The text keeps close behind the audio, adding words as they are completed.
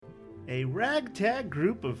A ragtag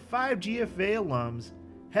group of 5GFA alums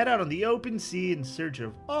head out on the open sea in search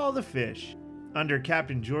of all the fish. Under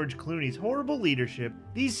Captain George Clooney's horrible leadership,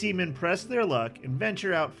 these seamen press their luck and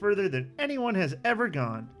venture out further than anyone has ever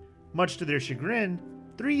gone. Much to their chagrin,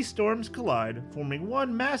 3 storms collide, forming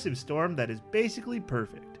one massive storm that is basically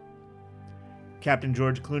perfect. Captain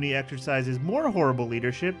George Clooney exercises more horrible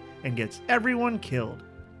leadership and gets everyone killed.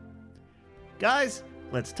 Guys,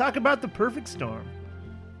 let's talk about the perfect storm.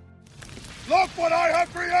 Look what I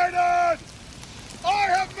have created! I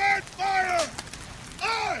have made fire!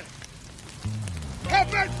 I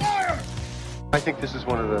have made fire! I think this is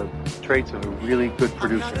one of the traits of a really good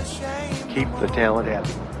producer. Keep the talent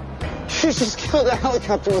happy. You just killed a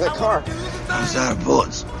helicopter with a car. I was out of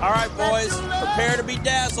bullets. All right, boys, prepare to be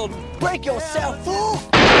dazzled. Break yourself, fool!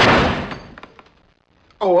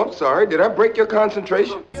 Oh, I'm sorry. Did I break your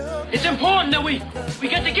concentration? It's important that we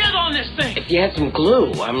get together on this thing. If you had some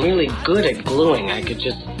glue, I'm really good at gluing. I could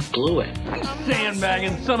just glue it.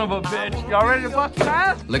 Sandbagging son of a bitch. Y'all ready to bust an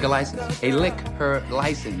ass? Liquor license. A liquor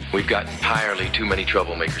license. We've got entirely too many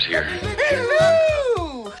troublemakers here.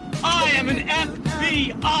 Hello! I am an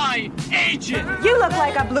FBI agent. You look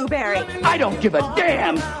like a blueberry. I don't give a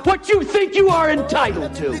damn what you think you are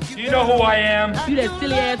entitled to. Do you know who I am? You that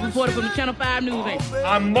silly ass reporter from the Channel 5 News, ain't you?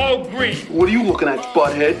 I'm Mo Green. What are you looking at,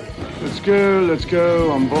 butthead? Let's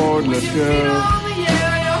go, I'm bored, let's go.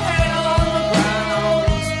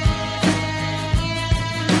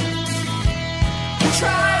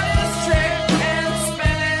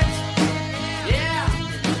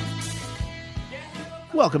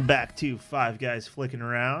 Welcome back to Five Guys Flicking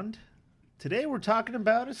Around. Today we're talking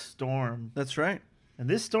about a storm. That's right. And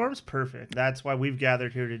this storm's perfect. That's why we've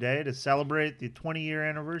gathered here today to celebrate the 20-year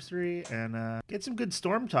anniversary and get some good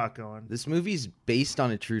storm talk going. This movie's based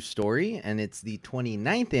on a true story, and it's the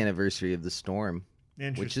 29th anniversary of the storm,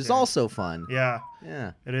 which is also fun. Yeah.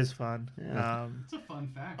 Yeah. It is fun. Yeah. It's a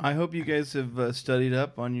fun fact. I hope you guys have studied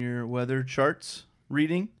up on your weather charts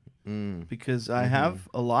reading, because I have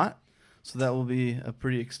a lot. So that will be a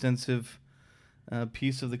pretty extensive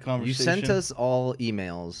piece of the conversation. You sent us all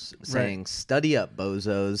emails saying, study up,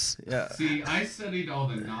 bozos. Yeah. See, I studied all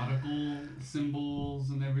the nautical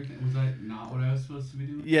symbols and everything. Was that not what I was supposed to be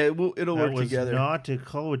doing? Yeah, it'll work together. That was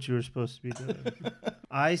nautical, what you were supposed to be doing.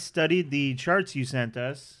 I studied the charts you sent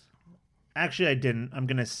us. Actually, I didn't. I'm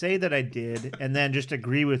going to say that I did, and then just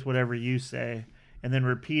agree with whatever you say. And then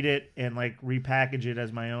repeat it and like repackage it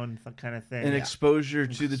as my own kind of thing. And exposure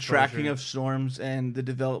to the tracking of storms and the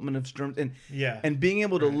development of storms. And being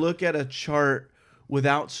able to look at a chart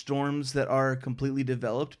without storms that are completely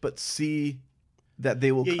developed, but see that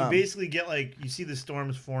they will come. You basically get you see the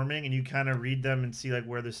storms forming and you kind of read them and see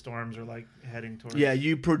where the storms are heading towards. Yeah,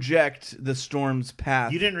 you project the storm's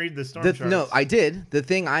path. You didn't read the storm charts. No, I did. The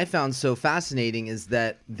thing I found so fascinating is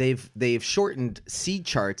that they've shortened sea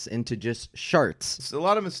charts into just charts. So a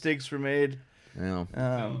lot of mistakes were made. Yeah.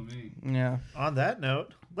 On that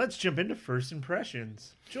note, let's jump into first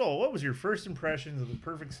impressions. Joel, what was your first impressions of The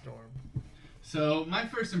Perfect Storm? So my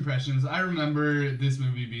first impressions, I remember this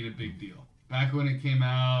movie being a big deal. Back when it came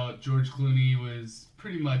out, George Clooney was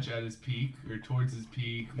pretty much at his peak, or towards his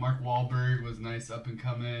peak. Mark Wahlberg was nice up and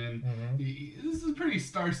coming. Mm-hmm. This is a pretty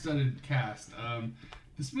star-studded cast.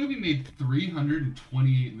 This movie made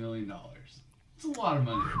 $328 million. It's a lot of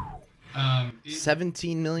money.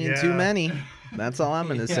 17 million too many. That's all I'm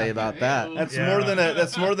going to say about that.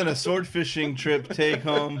 That's more than a sword fishing trip take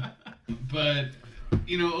home. But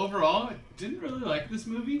overall, didn't really like this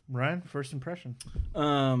movie. Ryan, first impression.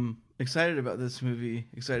 Excited about this movie.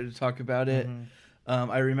 Excited to talk about it.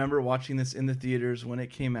 I remember watching this in the theaters when it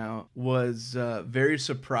came out. Was very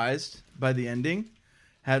surprised by the ending,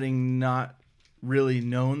 having not really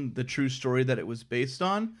known the true story that it was based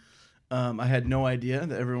on. I had no idea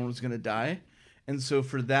that everyone was going to die, and so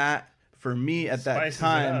for me at that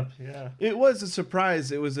time, it was a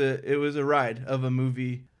surprise. It was a ride of a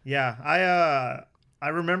movie. Yeah, I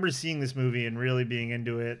remember seeing this movie and really being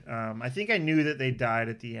into it. I think I knew that they died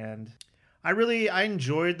at the end. I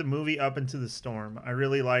enjoyed the movie up into the storm. I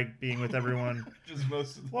really liked being with everyone. Just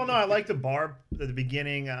most of the Well, no, I liked the bar at the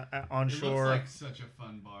beginning on shore. It looks like such a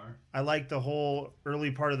fun bar. I liked the whole early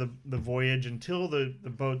part of the voyage until the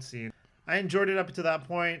boat scene. I enjoyed it up to that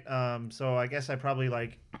point. So I guess I probably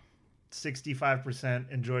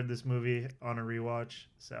 65% enjoyed this movie on a rewatch.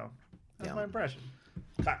 So that's my impression.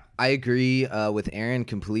 I agree with Aaron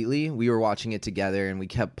completely. We were watching it together and we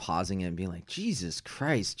kept pausing it and being like, Jesus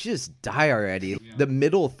Christ, just die already. Yeah. The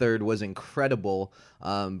middle third was incredible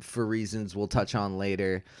for reasons we'll touch on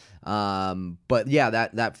later. But yeah,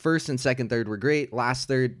 that first and second third were great. Last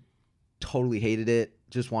third, totally hated it.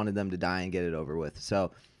 just wanted them to die and get it over with.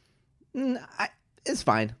 So it's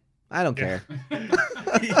fine. I don't care.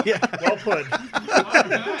 Well put.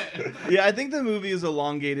 Yeah, I think the movie is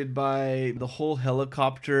elongated by the whole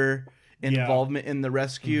helicopter involvement in the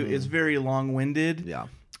rescue. Is very long-winded. Yeah.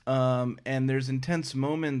 And there's intense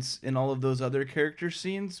moments in all of those other character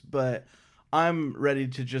scenes, but I'm ready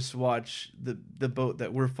to just watch the boat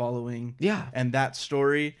that we're following. Yeah. And that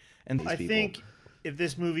story. And I think if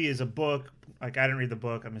this movie is a book, like I didn't read the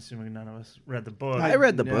book, I'm assuming none of us read the book. I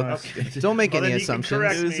read the book. Okay. Don't make Well, any then you can assumptions.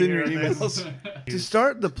 correct It was me in your here on this. emails. To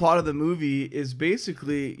start, the plot of the movie is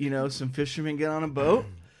basically, some fishermen get on a boat.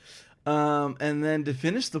 And then to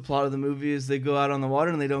finish the plot of the movie is they go out on the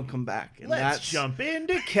water and they don't come back. And Let's jump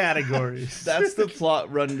into categories. That's the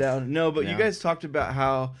plot rundown. No, but you guys talked about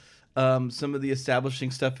how some of the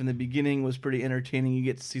establishing stuff in the beginning was pretty entertaining. You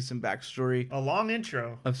get to see some backstory. A long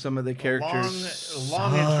intro of some of the characters. A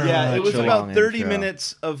long intro. Yeah, it was Such a about long 30 intro.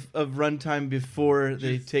 minutes of runtime before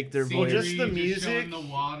they take their voyage. just the music, the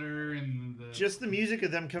water, and just the music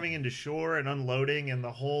of them coming into shore and unloading, and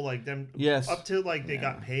the whole like them up to like they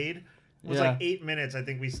got paid. It was like 8 minutes. I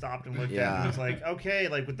think we stopped and looked at it. It was like, okay,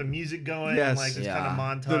 like with the music going, and like it's kind of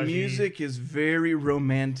montage. The music is very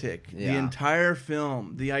romantic. Yeah. The entire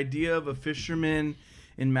film, the idea of a fisherman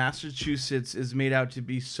in Massachusetts is made out to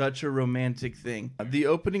be such a romantic thing. The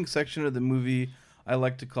opening section of the movie, I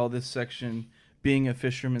like to call this section Being a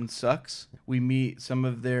Fisherman Sucks. We meet some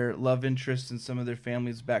of their love interests and some of their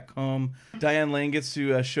families back home. Diane Lane gets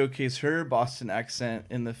to showcase her Boston accent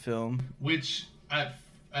in the film. Which, at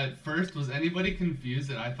first, was anybody confused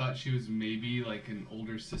that I thought she was maybe like an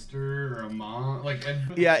older sister or a mom?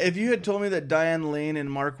 Yeah, if you had told me that Diane Lane and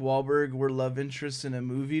Mark Wahlberg were love interests in a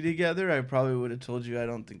movie together, I probably would have told you I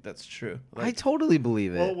don't think that's true. I totally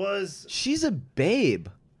believe it. She's a babe.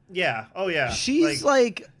 Yeah. Oh, yeah. She's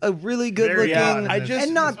like a really good looking,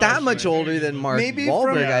 and not that much older than Mark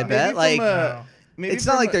Wahlberg. I bet. It's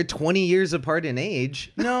not like they're 20 years apart in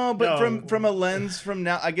age. No, but from a lens from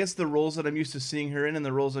now, I guess the roles that I'm used to seeing her in and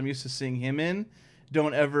the roles I'm used to seeing him in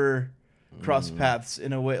don't ever cross paths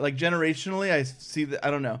in a way. Like generationally, I see that.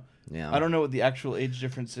 I don't know. Yeah. I don't know what the actual age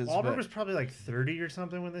difference is. Wahlberg was probably like 30 or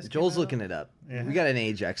something when this Joel's came out. looking it up. Yeah. We got an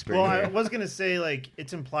age expert Well, here. I was going to say, like,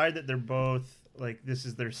 it's implied that they're both, like, this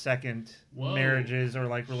is their second marriages or,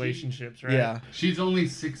 like, relationships, right? Yeah. She's only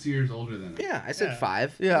 6 years older than her. Yeah, I said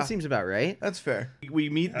 5. Yeah. That seems about right. That's fair. We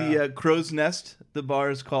meet the Crow's Nest, the bar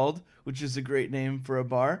is called, which is a great name for a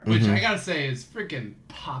bar. Which I gotta say is freaking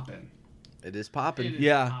poppin'. It is popping.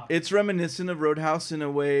 It's reminiscent of Roadhouse in a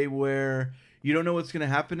way where you don't know what's going to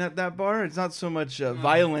happen at that bar. It's not so much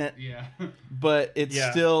violent, but it's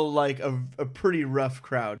still like a pretty rough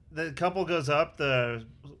crowd. The couple goes up,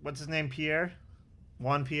 what's his name, Pierre?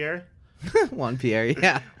 Juan Pierre? Juan Pierre,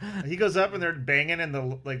 yeah. He goes up and they're banging and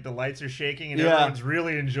the lights are shaking and everyone's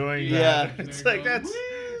really enjoying that. Yeah. It's like, that's...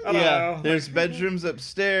 I don't know. There's bedrooms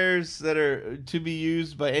upstairs that are to be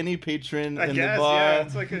used by any patron I in guess, the bar. yeah.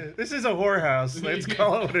 It's like this is a whorehouse. Let's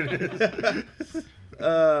call it what it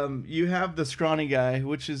is. You have the scrawny guy,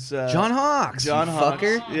 which is John Hawkes. John you Hawkes.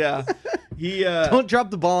 fucker. Yeah. He don't drop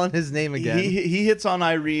the ball on his name again. He hits on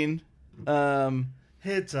Irene.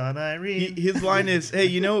 Hits on Irene. His line is, "Hey,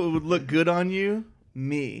 you know what would look good on you?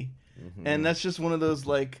 Me." And that's just one of those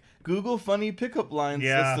like Google funny pickup lines.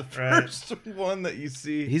 Yeah, that's the first one that you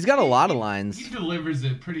see. He's got a lot of lines. He delivers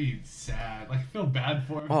it pretty sad. Like, I feel bad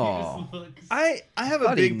for him. Oh. He just looks... I have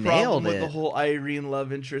a big problem with it. the whole Irene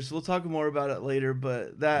love interest. We'll talk more about it later,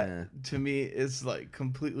 but that to me is like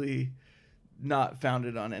completely not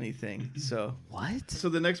founded on anything. So what? So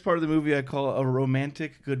the next part of the movie I call a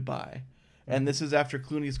romantic goodbye. And this is after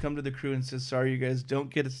Clooney's come to the crew and says, "Sorry, you guys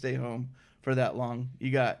don't get to stay home for that long.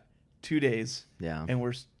 You got 2 days. Yeah. And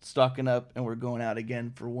we're stocking up and we're going out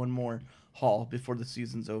again for one more haul before the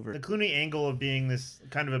season's over." The Clooney angle of being this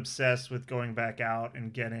kind of obsessed with going back out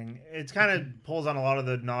and it's kind of pulls on a lot of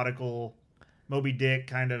the nautical Moby Dick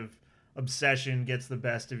kind of obsession gets the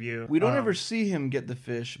best of you. We don't ever see him get the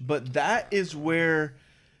fish, but that is where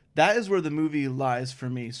the movie lies for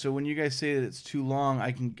me. So when you guys say that it's too long,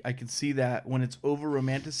 I can see that. When it's over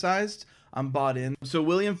romanticized, I'm bought in. So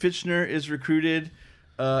William Fichtner is recruited,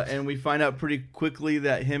 and we find out pretty quickly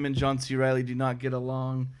that him and John C. Reilly do not get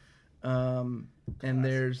along. And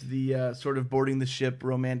there's the sort of boarding the ship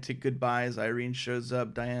romantic goodbyes. Irene shows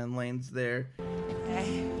up. Diane Lane's there.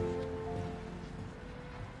 Hey.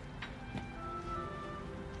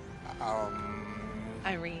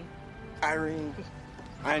 Irene.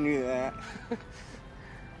 I knew that.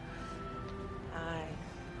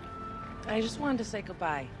 I just wanted to say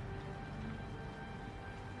goodbye.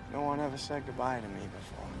 No one ever said goodbye to me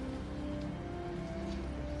before.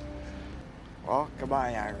 Well,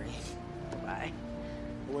 goodbye, Irene. Bye.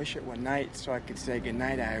 I wish it were night so I could say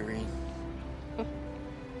goodnight, Irene. That'll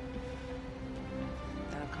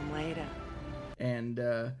come later. And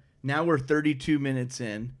now we're 32 minutes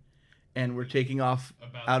in, and we're taking off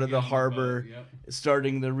out of the harbor,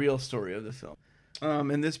 starting the real story of the film.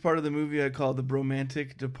 In this part of the movie, I call the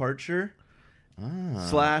bromantic departure.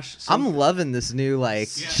 I'm loving this new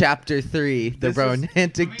chapter 3, the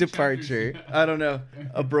romantic departure. I don't know,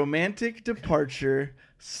 a bromantic departure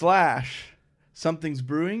 / something's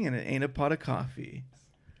brewing and it ain't a pot of coffee.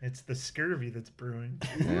 It's the scurvy that's brewing.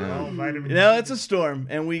 It's a storm,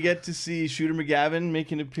 and we get to see Shooter McGavin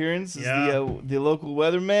make an appearance as the local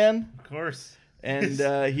weatherman. Of course,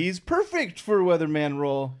 and he's perfect for a weatherman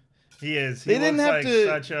role. He is. They didn't have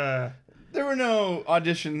to. There were no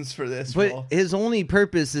auditions for this role. His only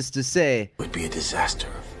purpose is to say, It would be a disaster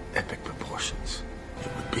of epic proportions. It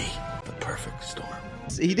would be the perfect storm.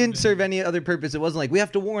 He didn't serve any other purpose. It wasn't like, we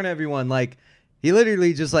have to warn everyone. He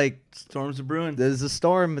literally just storms are brewing. There's a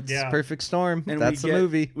storm. It's a perfect storm. And that's the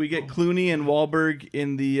movie. We get Clooney and Wahlberg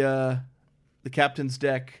in the captain's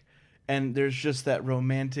deck, and there's just that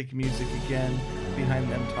romantic music again behind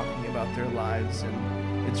them talking about their lives,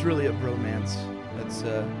 and it's really a bromance that's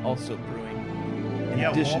also brewing.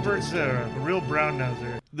 Wahlberg's a real brown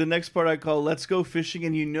noser. The next part I call "Let's Go Fishing,"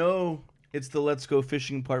 and it's the "Let's Go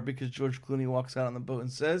Fishing" part because George Clooney walks out on the boat and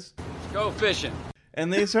says, "Let's go fishing."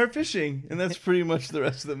 And they start fishing, and that's pretty much the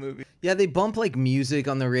rest of the movie. Yeah, they bump music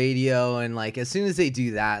on the radio, and as soon as they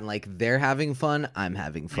do that, and they're having fun, I'm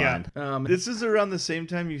having fun. Yeah. This is around the same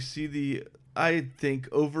time you see the, I think,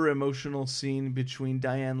 over-emotional scene between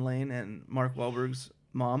Diane Lane and Mark Wahlberg's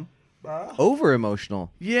mom. Over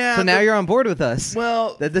emotional. Yeah. So now you're on board with us.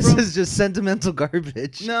 Well, that this is just sentimental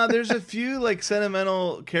garbage. No, there's a few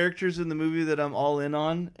sentimental characters in the movie that I'm all in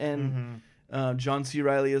on, and John C.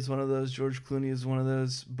 Reilly is one of those. George Clooney is one of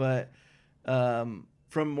those. But from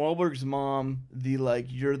Wahlberg's mom, the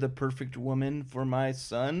 "you're the perfect woman for my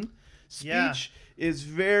son" speech is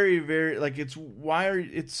very, very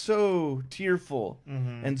it's so tearful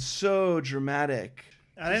and so dramatic.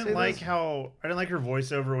 I didn't like her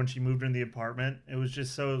voiceover when she moved in the apartment. It was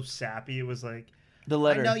just so sappy. It was the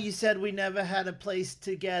letter. I know you said we never had a place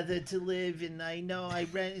together to live, and I know I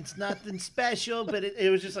rent. It's nothing special, but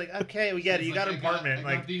it was just okay, we get it. You got an apartment.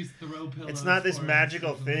 I got these throw pillows. It's not this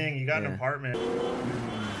magical thing. You got an apartment.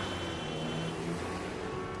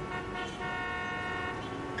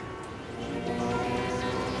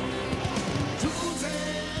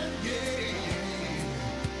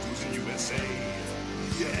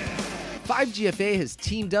 Yeah. 5GFA has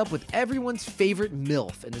teamed up with everyone's favorite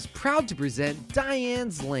MILF and is proud to present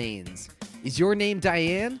Diane's Lanes. Is your name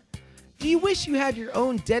Diane? Do you wish you had your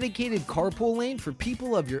own dedicated carpool lane for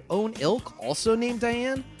people of your own ilk also named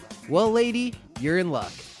Diane? Well, lady, you're in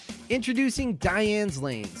luck. Introducing Diane's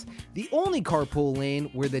Lanes, the only carpool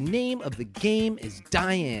lane where the name of the game is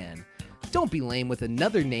Diane. Don't be lame with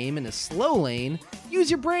another name in a slow lane. Use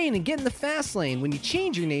your brain and get in the fast lane when you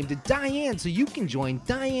change your name to Diane so you can join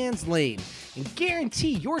Diane's Lane and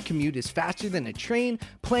guarantee your commute is faster than a train,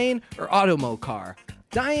 plane, or automo car.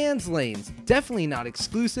 Diane's Lanes, definitely not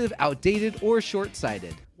exclusive, outdated, or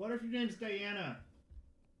short-sighted. What if your name's Diana?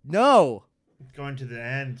 No! Going to the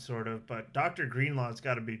end, sort of, but Dr. Greenlaw's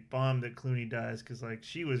got to be bummed that Clooney dies because,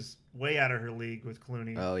 she was way out of her league with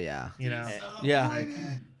Clooney. Oh, yeah. Yeah.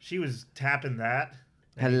 She was tapping that.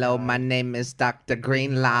 Hello, my name is Dr.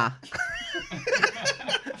 Greenlaw. We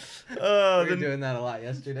were doing that a lot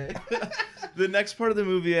yesterday. The next part of the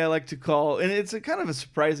movie I like to call, and it's kind of a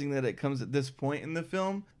surprising that it comes at this point in the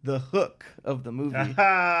film, the hook of the movie.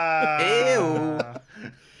 Ew.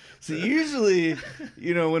 So usually,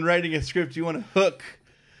 when writing a script, you want to hook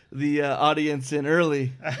the audience in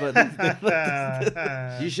early.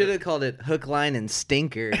 But you should have called it Hook, Line, and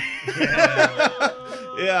Stinker.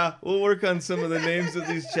 Yeah, we'll work on some of the names of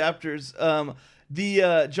these chapters.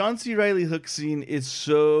 The John C. Reilly hook scene is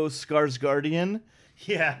so Skarsgardian.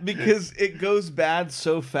 Yeah. Because it goes bad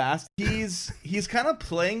so fast. He's kind of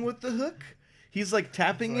playing with the hook. He's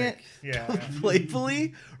tapping it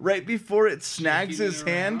playfully right before it snags his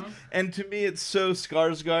hand. And to me, it's so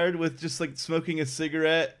Skarsgård with just smoking a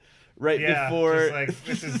cigarette before.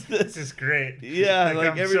 This is great. Yeah,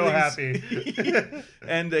 I'm so happy.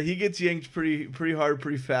 And he gets yanked pretty hard,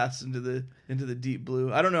 pretty fast into the deep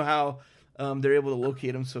blue. I don't know how they're able to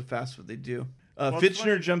locate him so fast, but they do.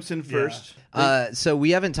 Fitchner jumps in first. So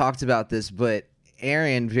we haven't talked about this, but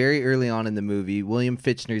Aaron, very early on in the movie, William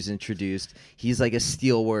Fitchner's introduced. He's a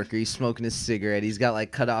steel worker. He's smoking a cigarette. He's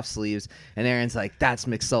got cut off sleeves. And Aaron's like, that's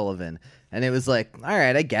McSullivan. And it was like, all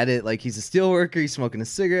right, I get it. Like, he's a steel worker. He's smoking a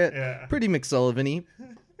cigarette. Yeah. Pretty McSullivan-y.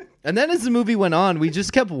 And then as the movie went on, we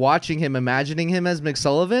just kept watching him, imagining him as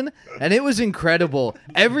McSullivan. And it was incredible.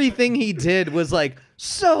 Everything he did was like,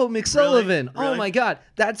 so McSullivan. Really? Oh, my God.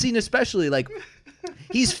 That scene especially, like...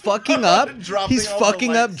 He's fucking up. He's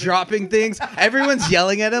fucking up, dropping things. Everyone's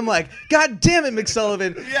yelling at him like, God damn it,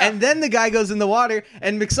 McSullivan. Yeah. And then the guy goes in the water,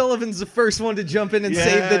 and McSullivan's the first one to jump in and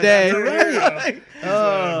save the day. Right.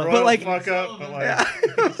 But like, fuck up, but like,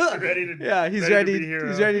 he's ready to. Yeah, he's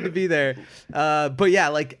ready to be there. But yeah,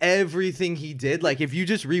 like everything he did, like if you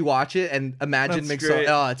just rewatch it and imagine McSullivan,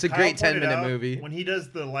 oh, it's a great 10-minute movie. When he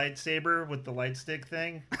does the lightsaber with the light stick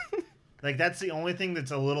thing. Like, that's the only thing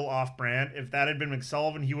that's a little off-brand. If that had been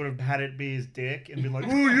McSullivan, he would have had it be his dick and been like,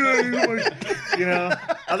 oh, yeah. You know?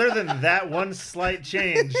 Other than that one slight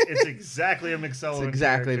change, it's exactly a McSullivan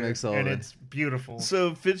character, and it's beautiful.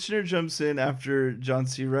 So Fitchner jumps in after John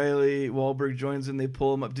C. Reilly. Wahlberg joins in. They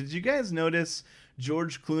pull him up. Did you guys notice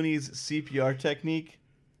George Clooney's CPR technique?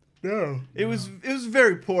 No. It was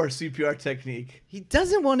very poor CPR technique. He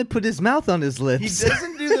doesn't want to put his mouth on his lips. He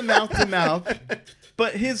doesn't do the mouth-to-mouth.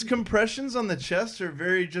 But his compressions on the chest are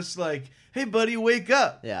very just like, hey, buddy, wake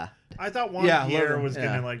up. Yeah. I thought Juan Pierre was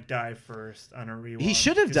going to like die first on a rewatch. He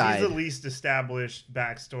should have died. He's the least established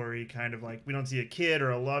backstory, kind of like we don't see a kid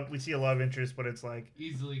or we see a love interest, but it's like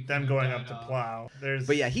easily them going up to plow.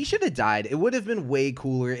 But yeah, he should have died. It would have been way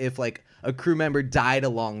cooler if like a crew member died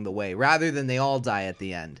along the way rather than they all die at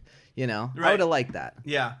the end. You know, right. I would have liked that.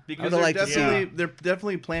 Yeah, because they're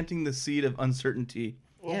definitely planting the seed of uncertainty.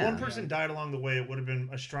 Well, one person died along the way. It would have been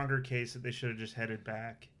a stronger case that they should have just headed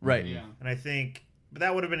back. Right. Yeah. And I think, but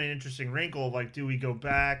that would have been an interesting wrinkle of like, do we go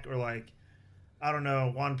back or like, I don't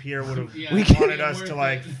know. Juan Pierre would have wanted us to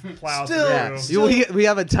like plow through. Yeah. We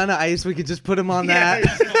have a ton of ice. We could just put him on that.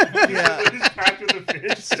 Just packed with the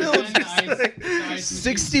fish. Still just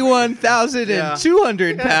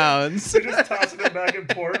 61,200 pounds. They're just tossing it back and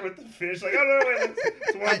port with the fish. Like, oh no, wait,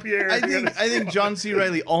 it's Juan Pierre. I think John C.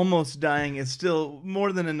 Reilly almost dying is still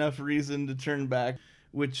more than enough reason to turn back,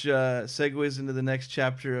 which segues into the next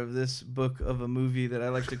chapter of this book of a movie that I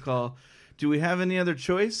like to call, Do We Have Any Other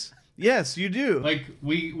Choice? Yes, you do. Like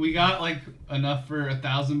we got like enough for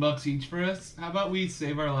 $1,000 each for us. How about we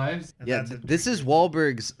save our lives? Yeah, this is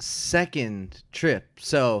Wahlberg's second trip,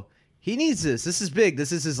 so he needs this. This is big.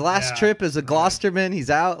 This is his last trip as a Gloucesterman. He's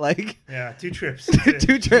out like 2 trips.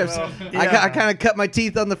 2 trips. Well, I kind of cut my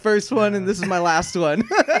teeth on the first one, and this is my last one.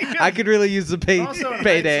 I could really use the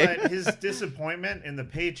payday. Hindsight, his disappointment in the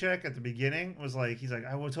paycheck at the beginning was like, he's like,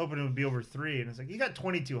 I was hoping it would be over 3, and it's like you got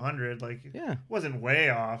 $2,200. Like, it wasn't way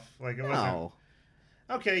off. Like it wasn't.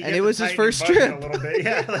 Okay, and it was his first trip. A little bit,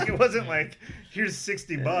 yeah. Like it wasn't like here's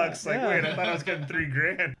 $60. Like wait, I thought I was getting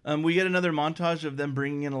 $3,000. We get another montage of them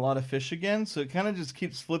bringing in a lot of fish again, so it kind of just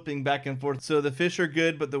keeps flipping back and forth. So the fish are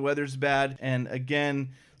good, but the weather's bad, and again,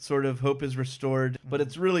 sort of hope is restored. But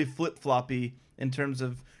it's really flip floppy in terms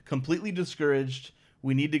of completely discouraged.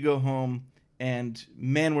 We need to go home, and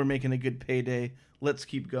man, we're making a good payday. Let's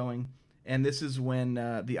keep going. And this is when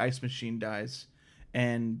the ice machine dies.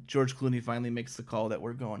 And George Clooney finally makes the call that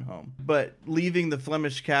we're going home. But leaving the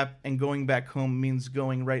Flemish Cap and going back home means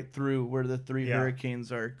going right through where the 3 hurricanes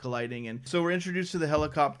are colliding. And so we're introduced to the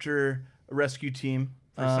helicopter rescue team.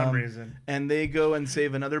 For some reason. And they go and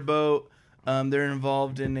save another boat. They're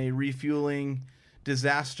involved in a refueling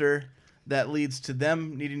disaster that leads to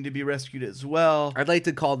them needing to be rescued as well. I'd like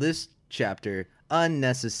to call this chapter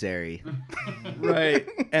unnecessary. Right.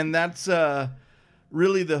 And that's...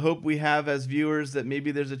 really the hope we have as viewers that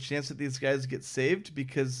maybe there's a chance that these guys get saved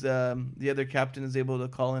because the other captain is able to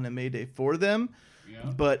call in a mayday for them,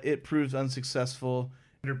 but it proves unsuccessful.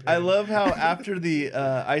 I love how after the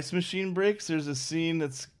ice machine breaks, there's a scene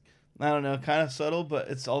that's, I don't know, kind of subtle, but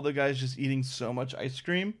it's all the guys just eating so much ice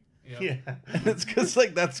cream. Yeah. And it's because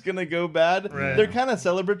like that's gonna go bad. Right. They're kind of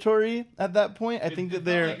celebratory at that point. I think that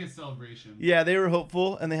they're like a celebration. Yeah, they were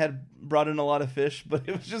hopeful and they had brought in a lot of fish, but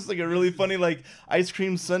it was just like a really funny like ice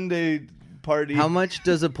cream sundae party. How much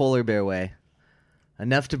does a polar bear weigh?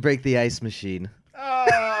 Enough to break the ice machine. Oh,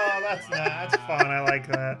 that's fun. I like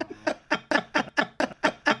that.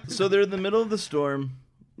 So they're in the middle of the storm,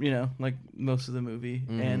 you know, like most of the movie,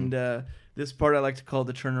 and this part I like to call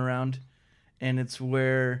the turnaround, and it's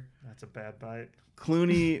where. That's a bad bite.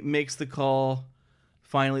 Clooney makes the call.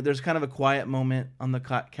 Finally, there's kind of a quiet moment on the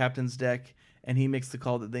captain's deck, and he makes the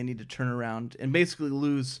call that they need to turn around and basically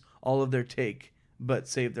lose all of their take, but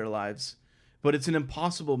save their lives. But it's an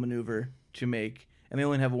impossible maneuver to make, and they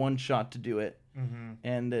only have one shot to do it,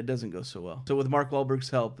 and it doesn't go so well. So with Mark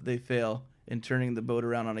Wahlberg's help, they fail. and turning the boat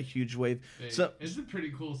around on a huge wave. So it's a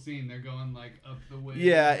pretty cool scene. They're going like up the wave.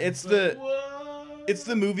 Yeah, it's like,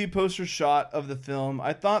 the movie poster shot of the film.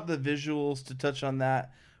 I thought the visuals, to touch on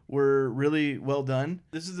that, were really well done.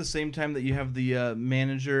 This is the same time that you have the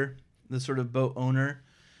manager, the sort of boat owner,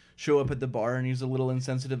 show up at the bar, and he's a little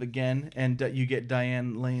insensitive again, and you get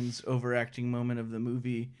Diane Lane's overacting moment of the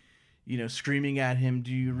movie, you know, screaming at him,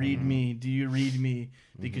 "Do you read me? Do you read me?"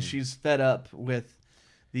 Because she's fed up with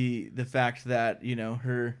the fact that, you know,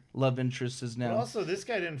 her love interest is now. But also, this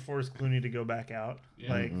guy didn't force Clooney to go back out.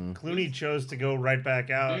 Yeah. Like Clooney chose to go right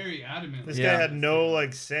back out. Very adamant. This guy had no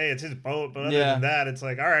like say. It's his boat, but other than that, it's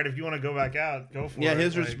like, all right, if you want to go back out, go for it. Yeah,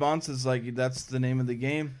 his like, response is like, "That's the name of the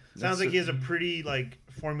game." Sounds like he has a pretty like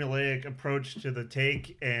formulaic approach to the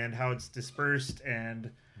take and how it's dispersed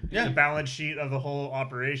and the balance sheet of the whole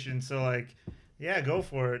operation. So like, yeah, go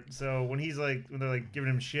for it. So when they're like giving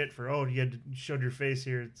him shit for, oh, you showed your face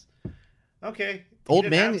here, it's okay. Old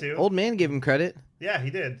man gave him credit. Yeah, he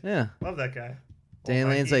did. Yeah, love that guy. Dan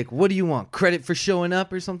Lane's like, "What do you want? Credit for showing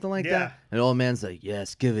up or something like that?" And old man's like,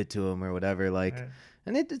 "Yes, give it to him or whatever." Like. Right.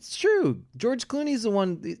 And it's true. George Clooney's the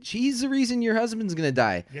one. He's the reason your husband's gonna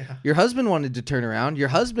die. Yeah. Your husband wanted to turn around. Your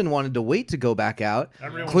husband wanted to wait to go back out.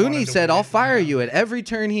 Everyone Clooney said, "I'll fire you" at every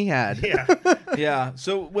turn he had. Yeah. Yeah.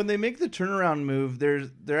 So when they make the turnaround move,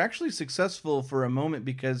 they're actually successful for a moment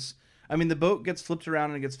because, I mean, the boat gets flipped around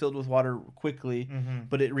and it gets filled with water quickly,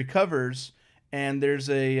 but it recovers, and there's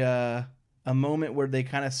a moment where they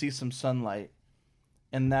kind of see some sunlight.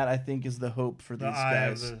 And that, I think, is the hope for these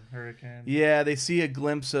guys. Eye of the hurricane. Yeah, they see a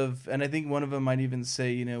glimpse of, and I think one of them might even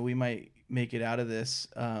say, you know, we might make it out of this,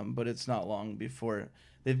 but it's not long before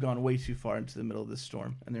they've gone way too far into the middle of this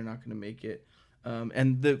storm, and they're not going to make it.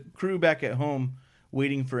 And the crew back at home,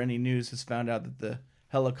 waiting for any news, has found out that the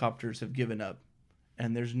helicopters have given up,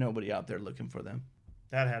 and there's nobody out there looking for them.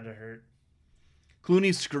 That had to hurt.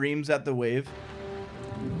 Clooney screams at the wave.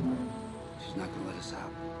 She's not going to let us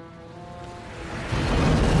out.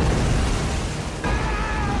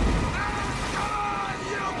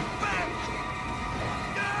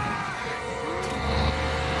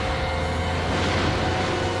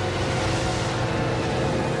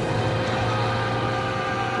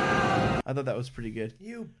 I thought that was pretty good.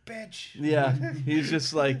 You bitch. Yeah, he's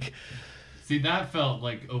just like... See, that felt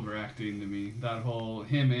like overacting to me. That whole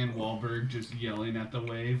him and Wahlberg just yelling at the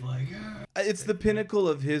wave like... It's the pinnacle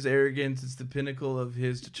of his arrogance. It's the pinnacle of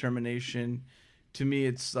his determination. To me,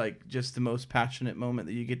 it's like just the most passionate moment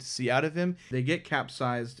that you get to see out of him. They get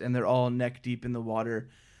capsized and they're all neck deep in the water.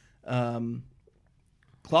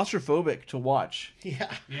 Claustrophobic to watch.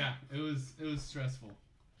 Yeah. Yeah, it was stressful.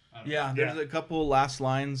 Yeah, there's a couple last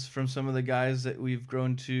lines from some of the guys that we've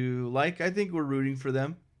grown to like. I think we're rooting for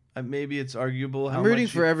them. Maybe it's arguable. I'm rooting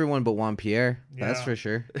for everyone but Juan Pierre. Yeah, that's for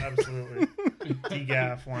sure. Absolutely.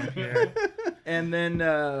 DGAF, Juan Pierre. And then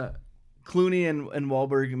Clooney and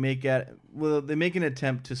Wahlberg they make an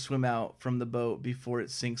attempt to swim out from the boat before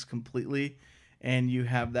it sinks completely. And you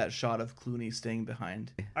have that shot of Clooney staying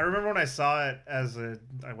behind. I remember when I saw it as a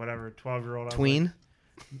 12-year-old. Tween?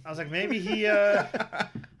 I was like, maybe he. I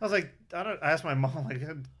was like, I asked my mom, like,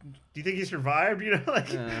 do you think he survived? You know, like,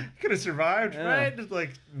 he could have survived, right? Just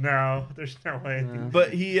like, no, there's no way.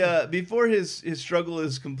 But he, before his struggle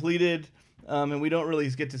is completed, and we don't really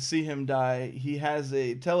get to see him die, he has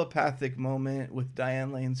a telepathic moment with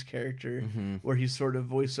Diane Lane's character, where he sort of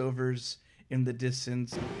voiceovers in the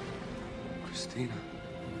distance. Christina,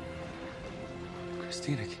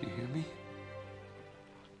 can you hear me?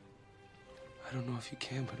 I don't know if you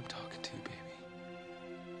can, but I'm talking to you, baby.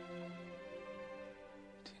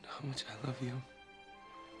 Do you know how much I love you?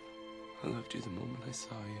 I loved you the moment I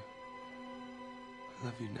saw you. I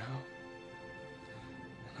love you now.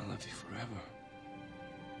 And I love you forever.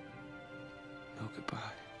 No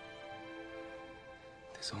goodbye.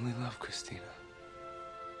 There's only love, Christina.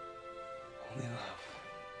 Only love.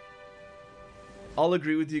 I'll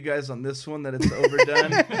agree with you guys on this one that it's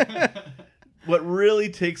overdone. What really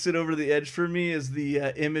takes it over the edge for me is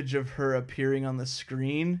the image of her appearing on the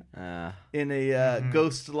screen in a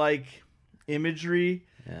ghost-like imagery.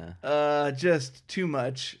 Yeah. Just too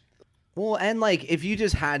much. Well, and like if you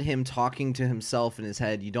just had him talking to himself in his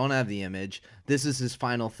head, you don't have the image. This is his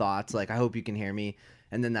final thoughts. Like, I hope you can hear me.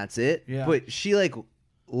 And then that's it. Yeah. But she like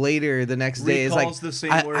later the next day is like, the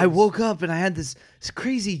same I woke up and I had this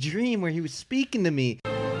crazy dream where he was speaking to me.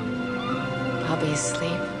 I'll be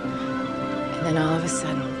asleep. And then all of a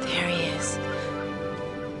sudden, there he is.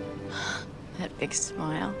 That big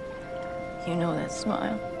smile. You know that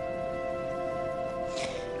smile.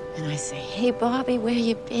 And I say, hey, Bobby, where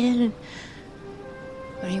you been?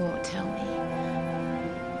 But he won't tell me.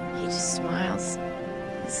 He just smiles.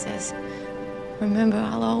 He says, remember,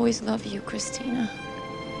 I'll always love you, Christina.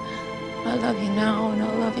 I love you now and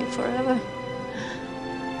I'll love you forever.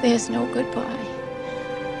 There's no goodbye,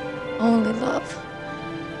 only love.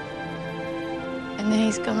 And then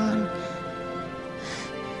he's gone.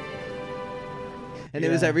 And it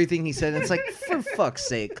was everything he said. It's like, for fuck's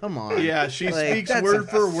sake, come on. Yeah, she Like, speaks that's word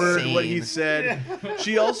for word insane. what he said.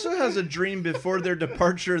 She also has a dream before their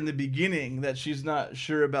departure in the beginning that she's not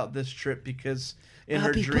sure about this trip because in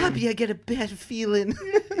her dream... Bobby, I get a bad feeling.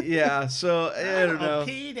 Yeah, so I don't know.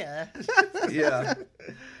 Peter. Yeah.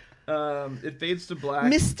 It fades to black.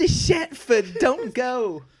 Mr. Shatford, don't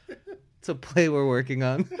go. It's a play we're working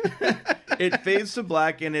on. It fades to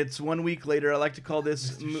black, and it's 1 week later. I like to call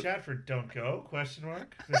this... Mr. Shatford, don't go? Question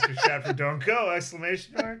mark. Mr. Shatford, don't go?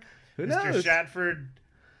 Exclamation mark. Who Mr. knows? Shatford,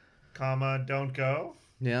 comma, don't go.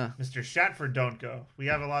 Yeah. Mr. Shatford, don't go. We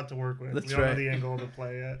have a lot to work with. That's we don't right. know the angle to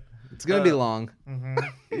play yet. It's going to be long.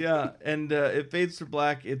 Mm-hmm. Yeah, and it fades to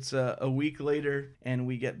black. It's a week later, and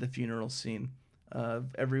we get the funeral scene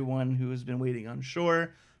of everyone who has been waiting on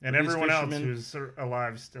shore. And These everyone else fishermen. who's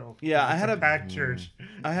alive still. Yeah, I It's had a a packed church.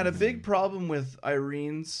 I had a big problem with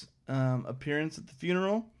Irene's appearance at the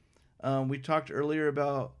funeral. We talked earlier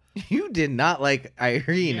about... You did not like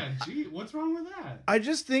Irene. Yeah, gee, what's wrong with that? I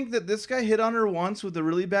just think that this guy hit on her once with a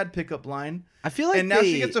really bad pickup line. I feel like and now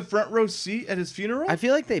she gets a front row seat at his funeral. I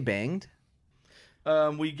feel like they banged.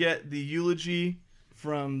 We get the eulogy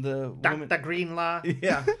from the woman. Dr. Greenlaw.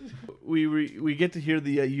 Yeah, we get to hear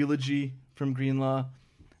the eulogy from Greenlaw.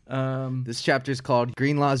 This chapter's called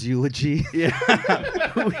Greenlaw's Eulogy. Yeah,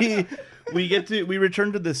 we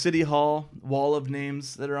return to the city hall wall of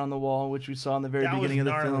names that are on the wall, which we saw in the very beginning of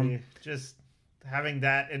the film. Just having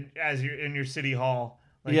that as you're in your city hall.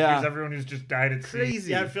 Like, Yeah. here's everyone who's just died at sea.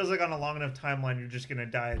 Crazy. Yeah, it feels like on a long enough timeline, you're just gonna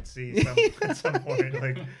die at sea at some point.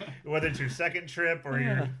 Like, whether it's your second trip or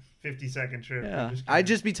your 52nd trip. Yeah. I'd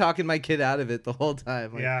just be talking my kid out of it the whole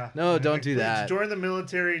time. Like, Yeah. No, Like, don't do please that. Join the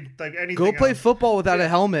military. Like anything. Go play else. football without a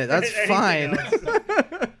helmet. That's Anything fine.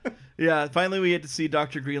 else. Yeah, finally we get to see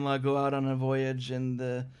Dr. Greenlaw go out on a voyage, and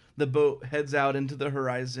the boat heads out into the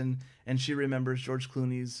horizon, and she remembers George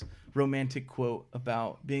Clooney's romantic quote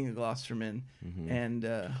about being a Gloucesterman. And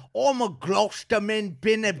I'm a Gloucesterman,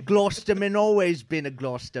 been a Gloucesterman, always been a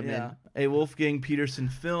Gloucesterman. yeah, a Wolfgang Peterson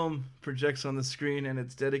film projects on the screen, and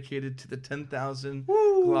it's dedicated to the 10,000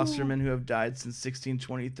 Gloucestermen who have died since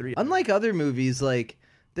 1623. Unlike other movies, like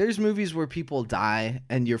there's movies where people die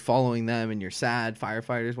and you're following them and you're sad,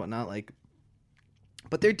 firefighters, whatnot, like,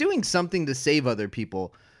 but they're doing something to save other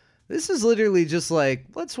people. This is literally just like,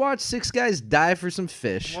 let's watch 6 guys die for some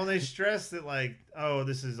fish. Well, they stress that, like, oh,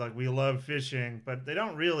 this is like, we love fishing, but they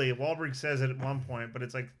don't really. Wahlberg says it at one point, but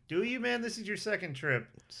it's like, do you, man? This is your second trip.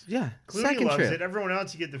 Yeah, Clooney second loves trip. it. Everyone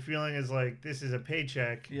else, you get the feeling, is like, this is a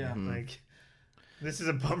paycheck. Yeah. Like, this is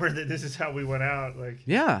a bummer that this is how we went out. Like,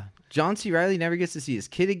 Yeah. John C. Reilly never gets to see his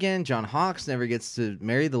kid again. John Hawkes never gets to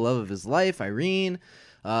marry the love of his life, Irene.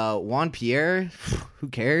 Juan Pierre, who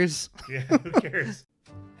cares? yeah, who cares?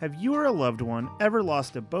 Have you or a loved one ever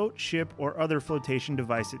lost a boat, ship, or other flotation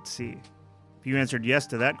device at sea? If you answered yes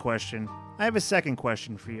to that question, I have a second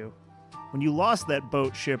question for you. When you lost that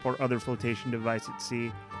boat, ship, or other flotation device at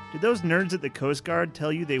sea, did those nerds at the Coast Guard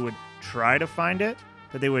tell you they would try to find it?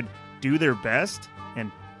 That they would do their best and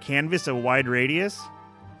canvass a wide radius?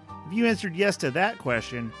 If you answered yes to that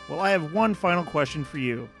question, well, I have one final question for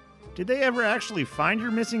you. Did they ever actually find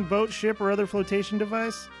your missing boat, ship, or other flotation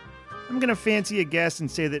device? I'm going to fancy a guess and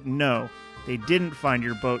say that no, they didn't find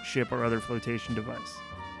your boat, ship, or other flotation device.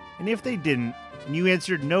 And if they didn't, and you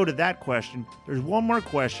answered no to that question, there's one more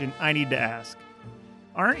question I need to ask.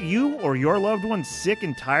 Aren't you or your loved one sick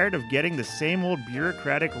and tired of getting the same old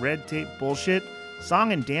bureaucratic red tape bullshit,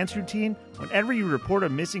 song and dance routine whenever you report a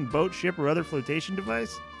missing boat, ship, or other flotation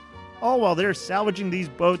device? All while they're salvaging these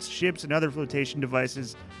boats, ships, and other flotation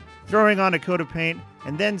devices, throwing on a coat of paint,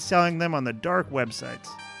 and then selling them on the dark websites.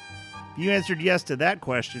 If you answered yes to that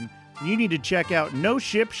question, then you need to check out No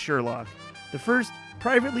Ship Sherlock, the first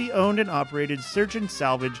privately owned and operated search and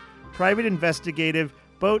salvage, private investigative,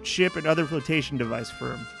 boat, ship, and other flotation device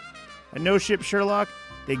firm. At No Ship Sherlock,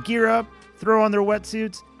 they gear up, throw on their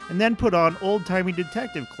wetsuits, and then put on old-timey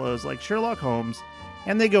detective clothes like Sherlock Holmes,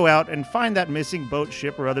 and they go out and find that missing boat,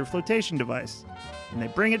 ship, or other flotation device, and they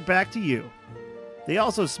bring it back to you. They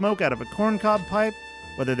also smoke out of a corncob pipe,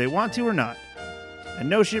 whether they want to or not. At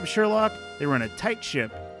No Ship Sherlock, they run a tight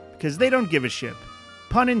ship, because they don't give a ship.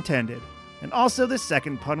 Pun intended. And also the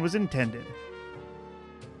second pun was intended.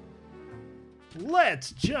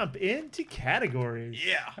 Let's jump into categories.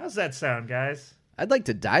 Yeah. How's that sound, guys? I'd like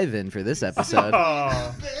to dive in for this episode.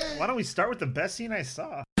 Oh, why don't we start with the best scene I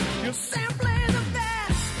saw? You're simply the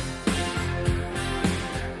best.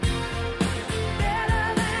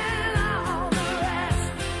 Better than all the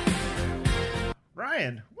rest.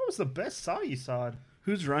 Ryan, what was the best saw you saw?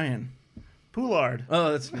 Who's Ryan? Poulard.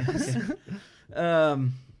 Oh, that's me. Okay.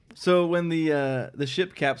 So when the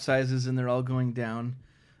ship capsizes and they're all going down,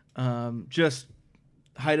 just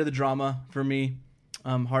height of the drama for me.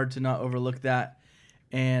 Hard to not overlook that.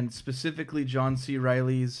 And specifically John C.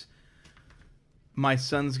 Reilly's "My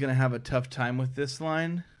son's gonna have a tough time with this"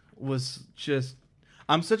 line was just...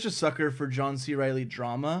 I'm such a sucker for John C. Reilly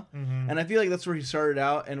drama. Mm-hmm. And I feel like that's where he started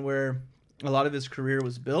out and where a lot of his career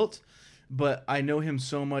was built. But I know him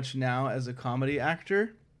so much now as a comedy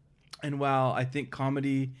actor. And while I think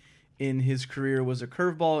comedy in his career was a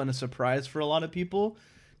curveball and a surprise for a lot of people,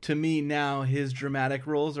 to me now his dramatic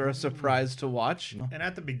roles are a surprise to watch. And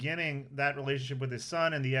at the beginning, that relationship with his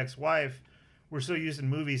son and the ex-wife, we're so used in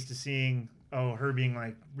movies to seeing, her being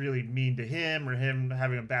like really mean to him or him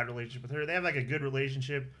having a bad relationship with her. They have like a good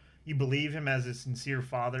relationship. You believe him as a sincere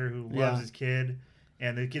father who loves his kid.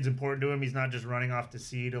 And the kid's important to him. He's not just running off to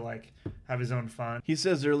sea to like have his own fun. He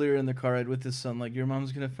says earlier in the car ride with his son, like, your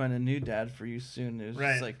mom's going to find a new dad for you soon. It was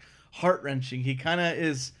just like heart-wrenching. He kind of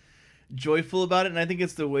is joyful about it. And I think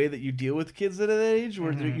it's the way that you deal with kids at that age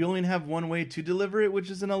where you only have one way to deliver it, which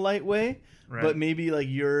is in a light way. Right. But maybe like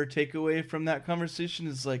your takeaway from that conversation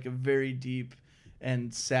is like a very deep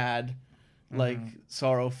and sad, like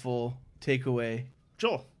sorrowful takeaway.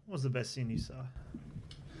 Joel, what was the best scene you saw?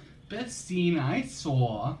 Best scene I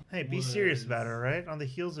saw. Hey, be serious about it, all right? On the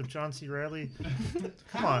heels of John C. Reilly.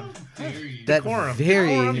 Come on. That decorum.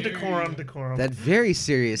 Decorum. That very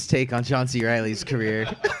serious take on John C. Reilly's career.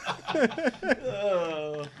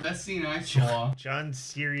 Best scene I saw. John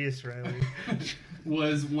Sirius Reilly.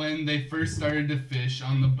 Was when they first started to fish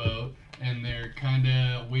on the boat. And they're kind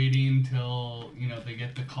of waiting till, they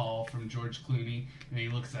get the call from George Clooney. And he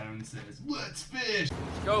looks at him and says, "Let's fish.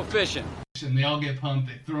 Let's go fishing." And they all get pumped.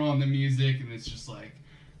 They throw on the music. And it's just like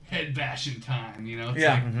head bashing time. It's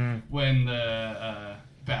like when the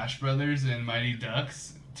Bash Brothers and Mighty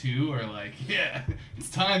Ducks 2 are like, yeah,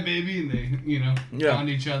 it's time, baby. And they, pound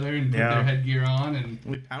each other and put their headgear on. And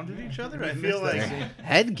we pounded each other? I feel like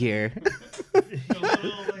headgear?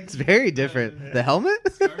 It's very different. The helmet?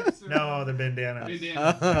 No, the bandana.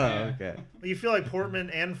 Okay. You feel like Portman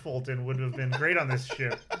and Fulton would have been great on this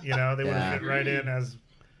ship. They would have fit right in as...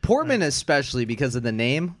 Portman especially because of the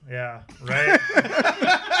name. Yeah, right?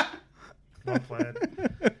 Well played.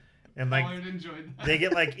 And like they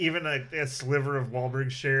get like even a sliver of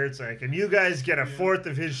Wahlberg's share. It's like, and you guys get a fourth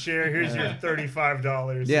of his share. Here's your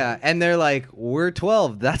 $35. Yeah, and they're like, we're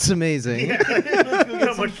 12. That's amazing. Yeah.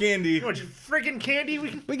 How much candy? How much freaking candy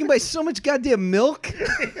we can buy so much goddamn milk.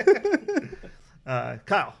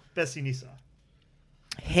 Kyle, best scene you saw?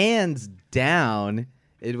 Hands down,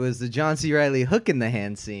 it was the John C. Reilly hook in the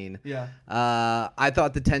hand scene. Yeah. I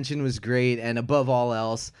thought the tension was great, and above all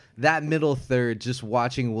else, that middle third, just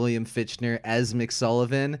watching William Fichtner as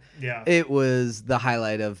McSullivan, it was the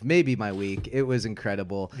highlight of maybe my week. It was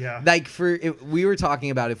incredible. Yeah. Like we were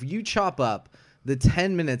talking about, if you chop up the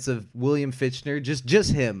 10 minutes of William Fichtner,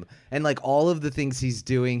 just him, and like all of the things he's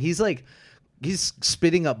doing, he's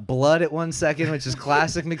spitting up blood at 1 second, which is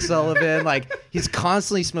classic McSullivan. Like, he's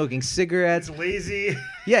constantly smoking cigarettes. He's lazy.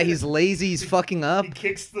 Yeah, he's lazy. He's fucking up. He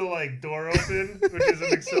kicks the door open, which is a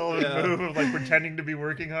McSullivan move of like pretending to be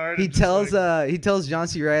working hard. He tells John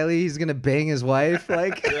C. Reilly he's gonna bang his wife.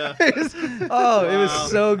 Like, it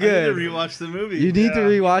was so good. I need to rewatch the movie. You need to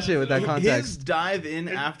rewatch it with that context. His dive in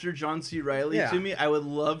after John C. Reilly to me, I would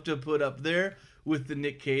love to put up there with the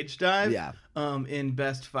Nick Cage dive. Yeah. In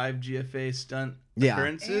best 5 GFA stunt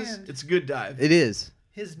occurrences. And it's a good dive. It is.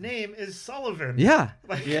 His name is Sullivan. Yeah.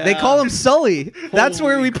 They call him Sully. That's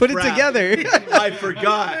where we put it together. I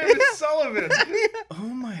forgot. His name is Sullivan. Oh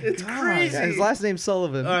my god. It's crazy. Yeah, his last name's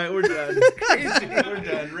Sullivan. All right, we're done. It's crazy. We're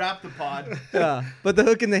done. Wrap the pod. Yeah. But the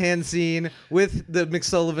hook in the hand scene with the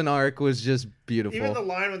McSullivan arc was just beautiful. Even the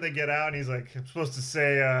line when they get out and he's like, I'm supposed to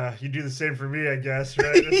say, you do the same for me, I guess,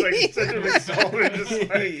 right? It's like such a McSullivan, just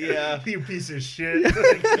like, you piece of shit.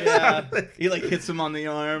 He like hits him on the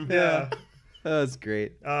arm. Yeah. That's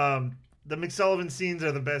great. The McSullivan scenes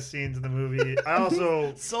are the best scenes in the movie. I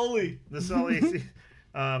also... Sully. The Sully scene.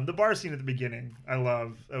 The bar scene at the beginning, I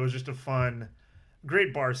love. It was just a fun,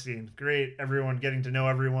 great bar scene. Great, everyone getting to know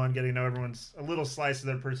everyone, getting to know everyone's a little slice of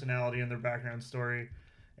their personality and their background story.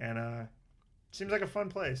 And seems like a fun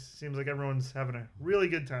place. Seems like everyone's having a really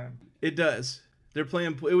good time. It does. They're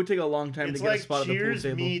playing... It would take a long time to get a spot at the pool table. It's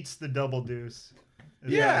like Cheers meets the Double Deuce.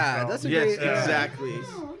 is what I Yeah, felt. that's a great exactly.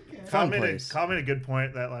 Fun Call place. made a good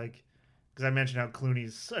point that like, because I mentioned how Clooney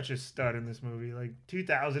is such a stud in this movie. Like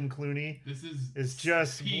 2000 Clooney This is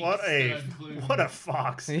just peak what a stud Clooney. what a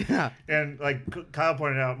fox. Yeah. And like Kyle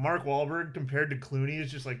pointed out, Mark Wahlberg compared to Clooney is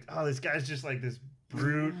just like, oh, this guy's just like this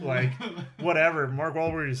brute, like whatever. Mark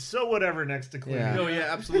Wahlberg is so whatever next to Clooney. Yeah. Oh yeah,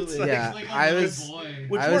 absolutely. It's like- Yeah, like I a little was. boy.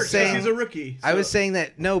 Which I was works 'cause saying- he's a rookie. I was so- saying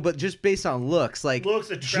that no, but just based on looks, like Looks,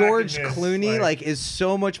 George attractiveness, Clooney, like- is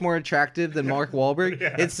so much more attractive than Mark Wahlberg.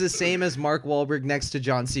 Yeah. It's the same as Mark Wahlberg next to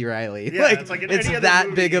John C. Reilly. Yeah, like, it's like in it's any other that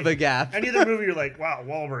movie- big of a gap. Any other movie, you're like, wow,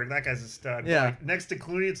 Wahlberg, that guy's a stud. But, Yeah. like, next to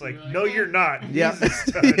Clooney, it's like, no, you're not. Yeah, He's a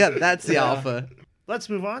stud. yeah, that's the alpha. Let's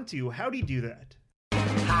move on to How'd He Do That?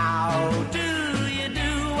 How do you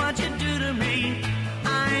do what you do to me?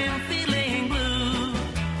 I'm feeling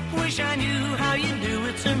blue. Wish I knew how you do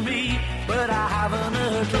it to me, but I haven't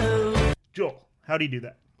a clue. Joel, how'd he do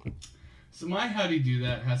that? So my how do you do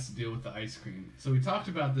that has to deal with the ice cream. So we talked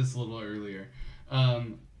about this a little earlier.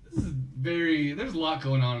 This is there's a lot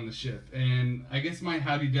going on in the ship, and I guess my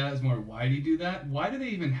how do you do that is more why do you do that? Why do they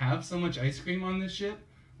even have so much ice cream on this ship?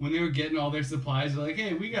 When they were getting all their supplies, they're like,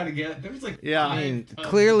 hey, we gotta get, there's like Yeah. I 5 mean, tons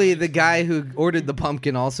clearly of the ice guy who ordered the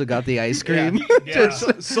pumpkin also got the ice cream. Yeah.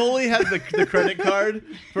 Sully had the credit card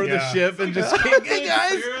for the Yeah. ship and just came, hey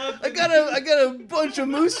guys, I got a bunch of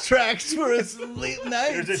moose tracks for us late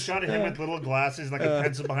night. There's a shot of him with little glasses, like a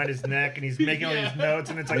pencil behind his neck, and he's making all these notes,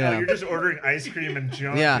 and it's like, Yeah. oh, you're just ordering ice cream and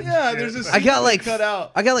junk. Yeah. and Yeah, shit. there's this- I got like cut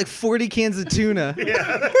out. I got like 40 cans of tuna.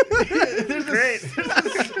 Yeah, There's great.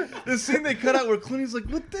 the scene they cut out where Clooney's like,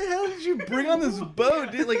 "What the hell did you bring on this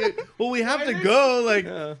boat, dude?" Like, well, we have to go. Like,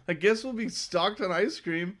 I guess we'll be stocked on ice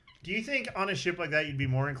cream. Do you think on a ship like that you'd be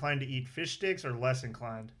more inclined to eat fish sticks or less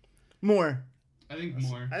inclined? More. I think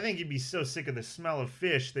more. I think you'd be so sick of the smell of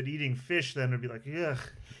fish that eating fish then would be like, ugh.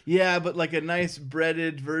 Yeah, but like a nice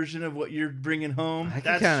breaded version of what you're bringing home. I could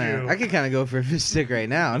That's kind true. of I could kind of go for a fish stick right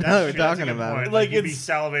now. That's Now that we're true, that's a talking good about point. it. Like, you'd be it's-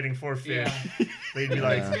 salivating for fish. They'd be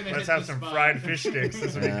like, Yeah. let's have some fried fish sticks.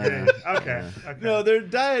 This would be great. Okay. No, their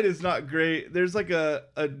diet is not great. There's like a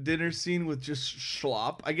dinner scene with just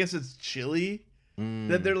schlop. I guess it's chili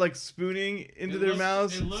that they're like spooning into their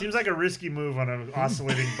mouths. Seems like a risky move on an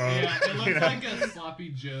oscillating boat. Yeah, it looks you know? like a sloppy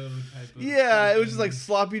Joe type of. Yeah, it was just like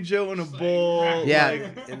sloppy Joe in a bowl.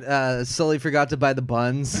 Yeah, Sully forgot to buy the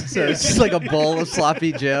buns, so it's just like a bowl of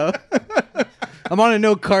sloppy Joe. I'm on a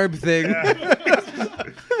no carb thing.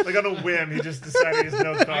 Like on a whim, he just decided he's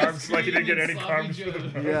no carbs. Like he didn't get any carbs for the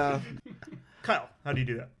boat. Yeah. Kyle, how do you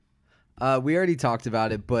do that? We already talked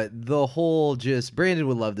about it, but the whole just Brandon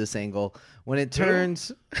would love this angle when it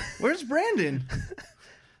turns. Where's Brandon?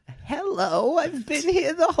 Hello, I've been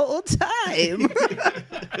here the whole time.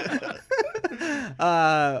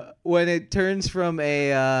 When it turns from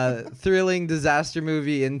a thrilling disaster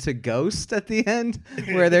movie into Ghost at the end,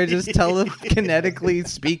 where they're just telekinetically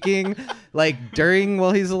speaking, like during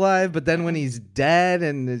while he's alive, but then when he's dead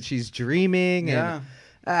and she's dreaming, Yeah.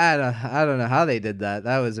 and I don't know how they did that.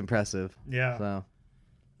 That was impressive. Yeah. So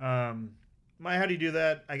My how do you do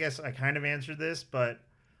that? I guess I kind of answered this, but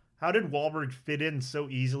how did Wahlberg fit in so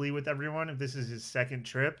easily with everyone if this is his second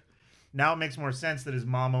trip? Now it makes more sense that his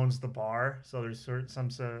mom owns the bar, so there's some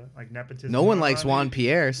like nepotism. no one going likes on. Juan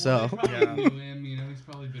Pierre, so Well, they probably knew him. You know, he's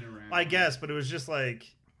probably been around. I guess, but it was just like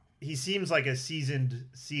he seems like a seasoned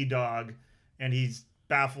sea dog, and he's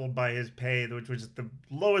baffled by his pay, which was the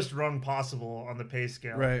lowest rung possible on the pay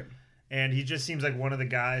scale. Right. And he just seems like one of the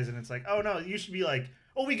guys, and it's like, oh no, you should be like,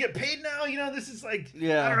 oh, we get paid now? You know, this is like,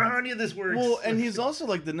 Yeah. I don't know how any of this works. Well, and he's also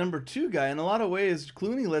like the number 2 guy. In a lot of ways,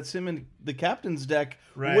 Clooney lets him in the captain's deck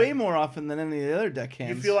Right. way more often than any of the other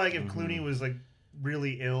deckhands. You feel like if Clooney was like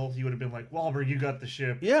really ill, he would have been like, Wahlberg, you got the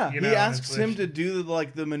ship. Yeah, you know? he and asks it's him like- to do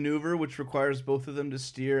the maneuver, which requires both of them to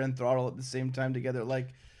steer and throttle at the same time together. Like,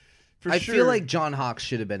 for I sure. feel like John Hawkes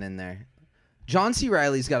should have been in there. John C.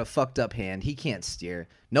 Reilly's got a fucked up hand. He can't steer.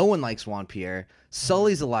 No one likes Juan Pierre.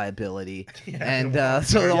 Sully's a liability, and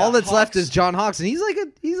so all that's left is John Hawkes, and he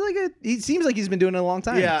seems like he's been doing it a long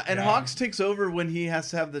time. Yeah, and Hawks takes over when he has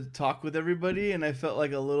to have the talk with everybody, and I felt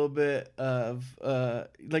like a little bit of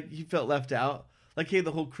like he felt left out. Like, hey,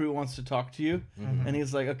 the whole crew wants to talk to you, and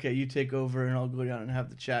he's like, okay, you take over, and I'll go down and have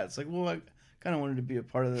the chat. It's like, well, I kind of wanted to be a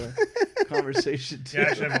part of the conversation too. Yeah, I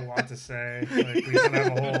actually have a lot to say. Like,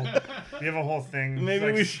 we have a whole thing. Maybe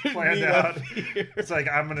like, we should planned meet out. up here. It's like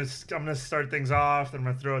I'm gonna start things off, then I'm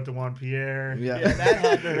gonna throw it to Juan Pierre. Yeah. That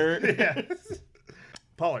had to hurt. Yeah.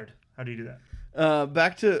 Pollard, how do you do that?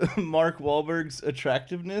 Back to Mark Wahlberg's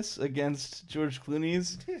attractiveness against George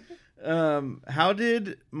Clooney's. How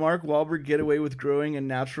did Mark Wahlberg get away with growing a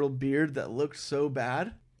natural beard that looked so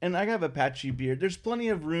bad? and I have a patchy beard. There's plenty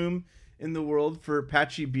of room in the world for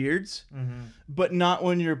patchy beards, but not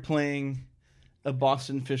when you're playing a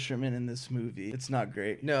Boston fisherman in this movie. It's not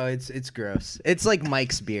great. No, it's gross. It's like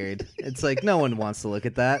Mike's beard. It's like no one wants to look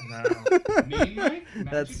at that. No. Me, Mike?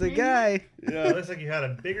 That's the guy. Yeah, it looks like you had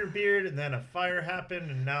a bigger beard, and then a fire happened,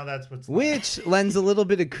 and now that's what's Which lends a little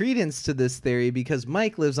bit of credence to this theory because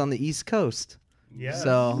Mike lives on the East Coast. Yeah.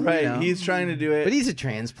 So Right, you know. he's trying to do it. But he's a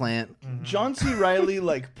transplant. John C. Reilly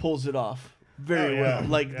like pulls it off very Oh, yeah. well.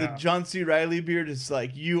 Like the Yeah. John C. Reilly beard is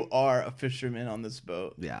like, you are a fisherman on this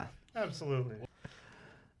boat. Yeah. Absolutely.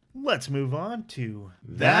 Let's move on to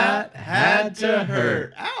That Had to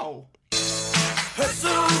Hurt. Ow. Hurt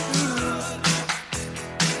so good.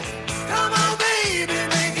 Come on, baby,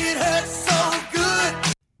 make it hurt so good.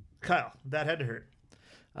 Kyle. That had to hurt.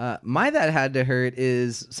 My That Had to Hurt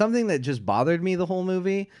is something that just bothered me the whole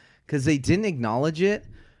movie because they didn't acknowledge it.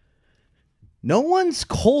 No one's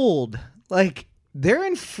cold. Like, they're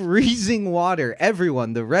in freezing water.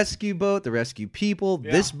 Everyone, the rescue boat, the rescue people,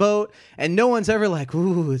 this boat, and no one's ever like,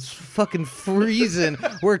 ooh, it's fucking freezing.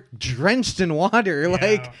 We're drenched in water. Yeah.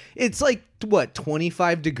 Like, it's like, what,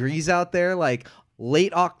 25 degrees out there? Like,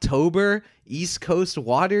 late October, East Coast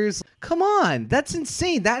waters. Come on, that's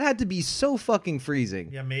insane. That had to be so fucking freezing.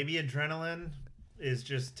 Yeah, maybe adrenaline is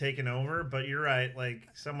just taking over, but you're right. Like,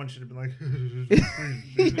 someone should have been like,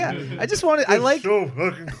 Yeah, I just wanted. I like so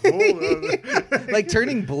fucking cold out there. like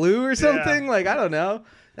turning blue or something. Like I don't know.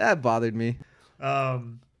 That bothered me.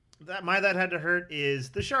 That had to hurt is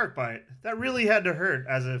the shark bite. That really had to hurt.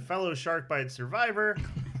 As a fellow shark bite survivor,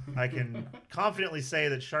 I can confidently say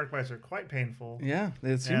that shark bites are quite painful. Yeah,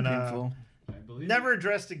 they seem painful. Never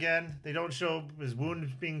addressed again. They don't show his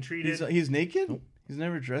wounds being treated. He's naked? He's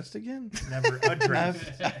never dressed again? Never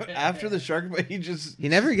addressed. After the shark bite, he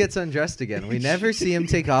never gets undressed again. We never see him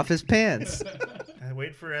take off his pants. I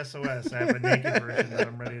wait for SOS. I have a naked version that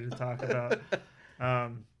I'm ready to talk about.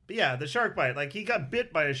 But yeah, the shark bite. Like, he got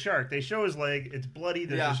bit by a shark. They show his leg. It's bloody.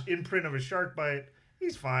 There's this imprint of a shark bite.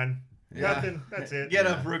 He's fine. Yeah. Nothing. That's it. Get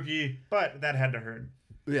up, rookie. But that had to hurt.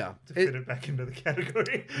 Yeah. To fit it back into the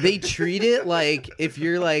category. They treat it like if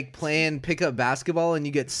you're like playing pickup basketball and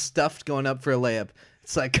you get stuffed going up for a layup.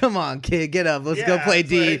 It's like, come on, kid, get up. Let's go play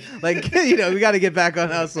D. Like, you know, we got to get back on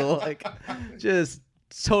hustle. Like, just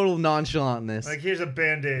total nonchalantness. Like, here's a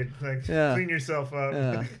Band-Aid. Like, clean yourself up.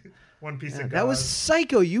 Yeah. One piece of gauze. That was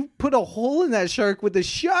psycho. You put a hole in that shark with a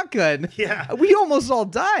shotgun. Yeah. We almost all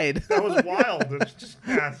died. That was wild. It's just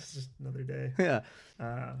another day. Yeah.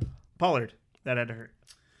 Pollard. That had to hurt.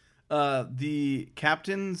 The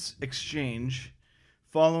captain's exchange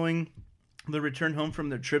following the return home from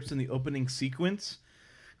their trips in the opening sequence.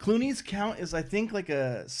 Clooney's count is, I think, like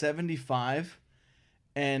a 75,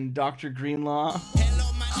 and Dr. Greenlaw.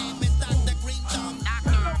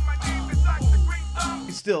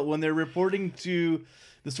 Still, when they're reporting to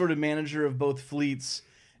the sort of manager of both fleets,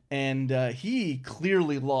 and he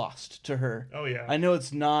clearly lost to her. Oh, yeah. I know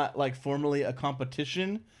it's not like formally a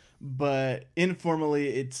competition, but informally,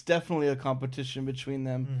 it's definitely a competition between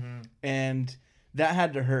them. Mm-hmm. And that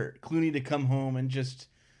had to hurt. Clooney to come home and just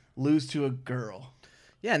lose to a girl.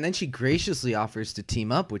 Yeah, and then she graciously offers to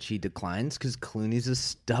team up, which he declines because Clooney's a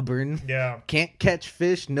stubborn, can't catch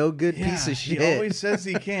fish, no good piece of shit. He always says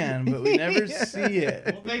he can, but we never see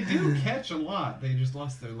it. Well, they do catch a lot. They just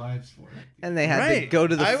lost their lives for it. And they had to go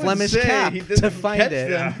to the Flemish Cap to find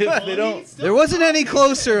it. They don't. There wasn't any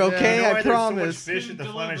closer, okay? You know why I there's promise. so much fish at the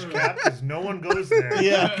Flemish Cap? Because no one goes there.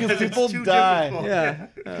 Yeah, because people too die. difficult. Yeah.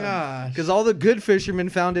 Gosh. Because all the good fishermen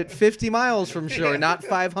found it 50 miles from shore, not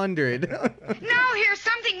 500. Now here's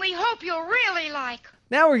something we hope you'll really like.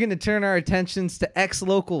 Now we're going to turn our attentions to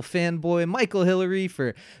ex-local fanboy Michael Hillary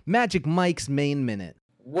for Magic Mike's Main Minute.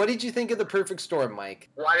 What did you think of The Perfect Storm, Mike?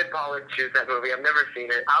 Why did Pollard choose that movie? I've never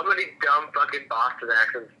seen it. How many dumb fucking Boston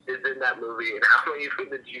accents is in that movie, and how many of them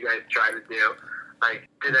did you guys try to do? Like,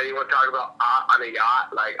 did anyone talk about on a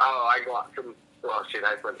yacht? Like, oh, I got some, well, shit,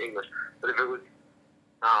 I went English. But if it was,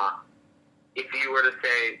 if you were to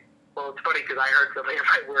say, well, it's funny because I heard somebody at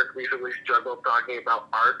my work recently struggle talking about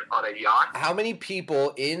art on a yacht. How many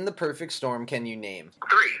people in The Perfect Storm can you name?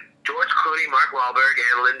 3. George Clooney, Mark Wahlberg,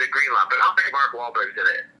 and Linda Greenlaw. But I don't think Mark Wahlberg's in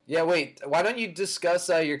it. Yeah, wait. Why don't you discuss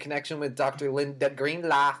your connection with Dr. Linda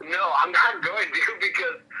Greenlaw? No, I'm not going to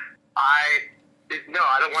because I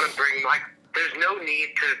don't want to bring my... There's no need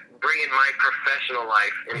to bring in my professional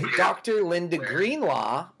life into... Dr. Linda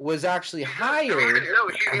Greenlaw was actually hired... No,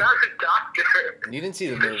 she's not a doctor. You didn't see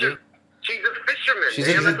the movie. She's a fisherman. She's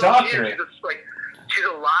a doctor. She's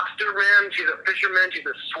a lobster man. She's a fisherman. She's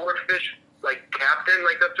a swordfish captain.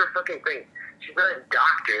 Like, that's her fucking thing. She's not a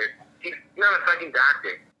doctor. She's not a fucking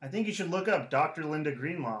doctor. I think you should look up Dr. Linda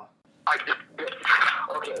Greenlaw.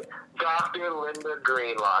 Okay, Dr. Linda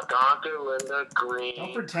Greenlaw. Dr. Linda Green.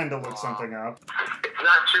 Don't pretend to look something up. It's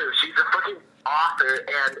not true. She's a fucking author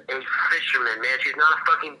and a fisherman, man. She's not a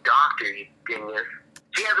fucking doctor, you genius.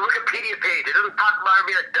 She has a Wikipedia page. It doesn't talk about her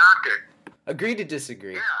being a doctor. Agree to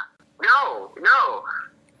disagree. Yeah. No.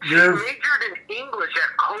 She majored in English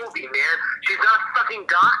at Colby, man. She's not a fucking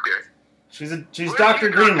doctor. She's Dr.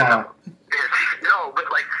 Greenlaw. No, but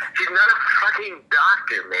like, she's not a fucking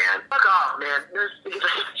doctor, man. Fuck off, man. We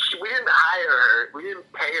didn't hire her. We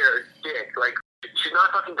didn't pay her shit. Like, she's not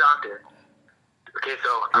a fucking doctor. Okay,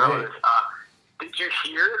 so, did you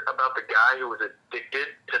hear about the guy who was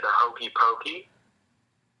addicted to the hokey pokey?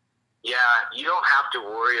 Yeah, you don't have to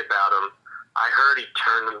worry about him. I heard he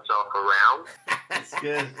turned himself around. That's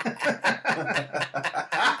good.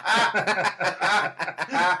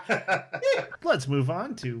 Let's move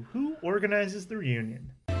on to who organizes the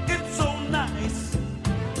reunion. It's so nice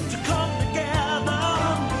to come together,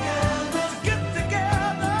 to get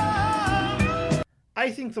together.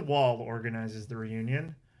 I think the Wall organizes the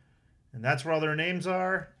reunion, and that's where all their names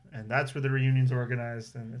are, and that's where the reunion's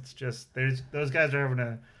organized, and it's just those guys are having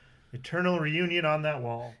a eternal reunion on that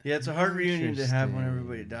wall. Yeah, it's a hard reunion to have when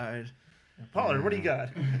everybody died. Pollard, what do you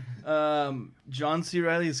got? John C.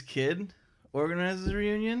 Reilly's kid organizes a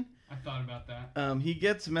reunion. I thought about that. He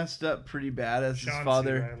gets messed up pretty bad as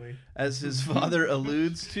his father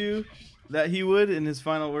alludes to that he would in his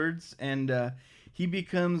final words, and he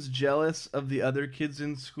becomes jealous of the other kids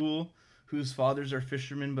in school whose fathers are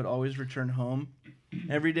fishermen but always return home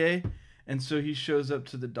every day, and so he shows up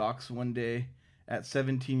to the docks one day at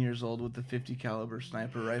 17 years old with the .50 caliber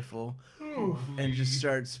sniper rifle and just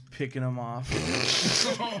starts picking them off.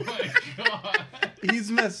 Oh my god.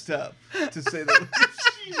 He's messed up, to say the least.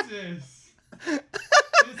 Jesus.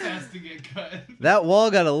 This has to get cut. That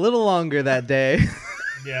wall got a little longer that day.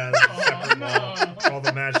 Yeah, wall. All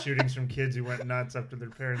the mass shootings from kids who went nuts after their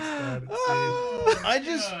parents died.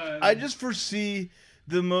 I just foresee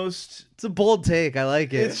the most... It's a bold take. I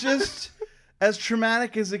like it. It's just... as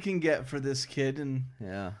traumatic as it can get for this kid, and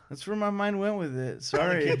yeah, that's where my mind went with it.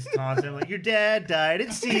 Sorry. Kids taunting him like, your dad died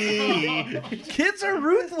at sea. Kids are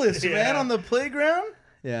ruthless, man, on the playground.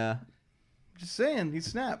 Yeah. Just saying, he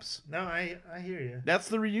snaps. No, I hear you. That's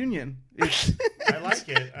the reunion. I like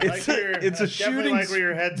it. It's a shooting like where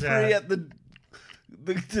your head's spree at. at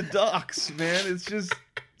the docks, man. It's just...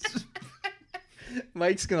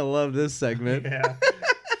 Mike's going to love this segment. Yeah.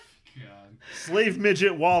 Slave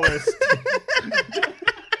midget Wallace.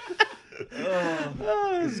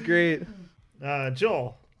 It's great.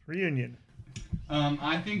 Joel, reunion.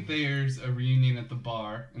 I think there's a reunion at the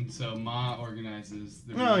bar, and so Ma organizes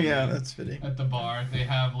the reunion. Oh yeah, that's fitting. At the bar, they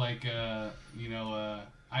have like a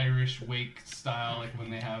Irish wake style, like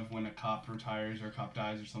when a cop retires or a cop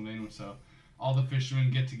dies or something. So all the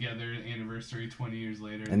fishermen get together, anniversary 20 years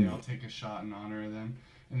later, and they all take a shot in honor of them.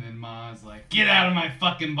 And then Ma's like, get out of my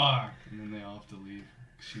fucking bar! And then they all have to leave.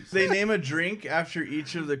 They name a drink after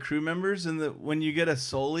each of the crew members, and when you get a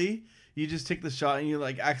Soli, you just take the shot and you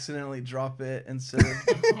like accidentally drop it instead of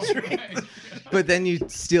drink. But then you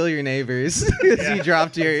steal your neighbors because you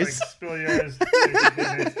dropped yours. Like, spill yours.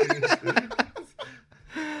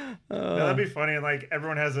 No, that'd be funny. And like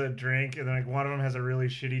everyone has a drink, and then like one of them has a really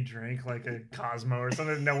shitty drink, like a Cosmo or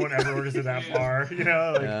something. No one ever orders at that bar. You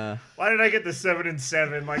know, like why did I get the 7 and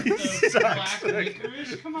 7? Like this sucks.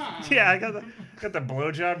 Come on. Yeah, I got the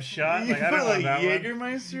blowjob shot. You like, I put don't like know that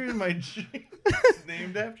Jägermeister in my drink. It's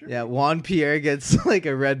named after me. Yeah, Juan Pierre gets like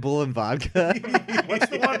a Red Bull and vodka. What's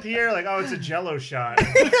the Juan Pierre? Like, oh, it's a Jello shot.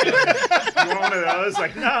 You want one of those?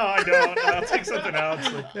 Like, no, I don't. I'll take something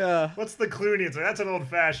else. Like, yeah. What's the Clooney? It's like, that's an old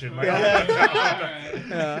fashioned. Like,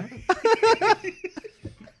 yeah.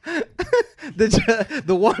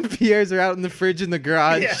 The Juan Pierres are out in the fridge in the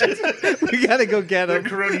garage. Yeah. We gotta go get them. The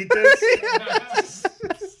Coronitas.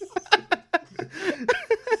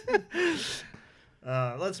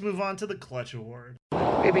 Let's move on to the Clutch Award.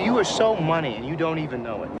 Baby, you are so money and you don't even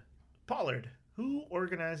know it. Pollard, who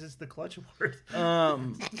organizes the Clutch Award?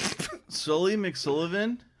 Sully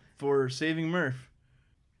McSullivan for saving Murph.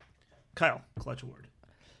 Kyle, Clutch Award.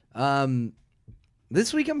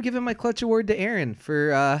 This week I'm giving my Clutch Award to Aaron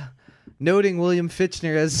for noting William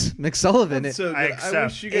Fichtner as McSullivan. That's so good. I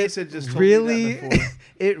wish you guys had just told really, me that before.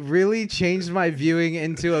 It really changed my viewing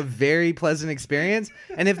into a very pleasant experience.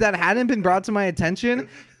 And if that hadn't been brought to my attention,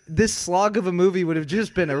 this slog of a movie would have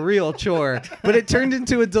just been a real chore. But it turned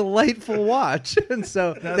into a delightful watch. And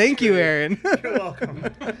so thank you, Aaron. You're welcome.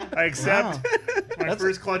 I accept my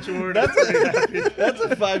first Clutch Award. That's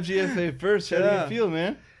a 5 GFA first. How do you feel,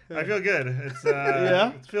 man? I feel good. It's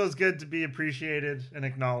It feels good to be appreciated and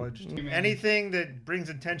acknowledged. Anything that brings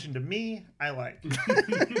attention to me, I like.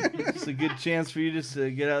 It's a good chance for you just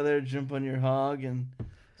to get out there, jump on your hog, and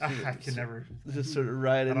I can never just sort of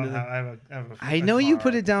ride into the... I know you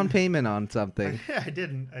put a down payment on something. I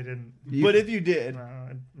didn't. But if you did,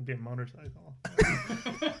 it'd be a motorcycle,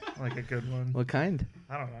 like a good one. What kind?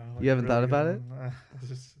 I don't know. You haven't thought about it? It's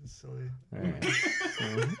just silly. All right.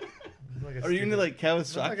 Like are you into like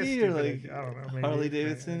Kawasaki or like I don't know, maybe, Harley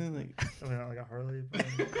Davidson? Like something like a Harley, but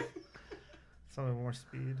something more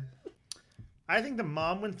speed. I think the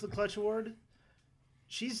mom wins the Clutch Award.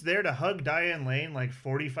 She's there to hug Diane Lane like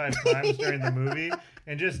 45 times during the movie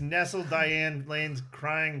and just nestle Diane Lane's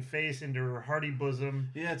crying face into her hearty bosom.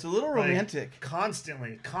 Yeah, it's a little romantic.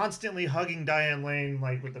 Like, constantly hugging Diane Lane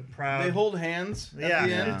like with a proud. They hold hands. Yeah, at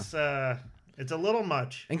the end. It's a little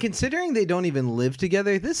much. And considering they don't even live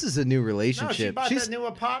together, this is a new relationship. No, she bought that new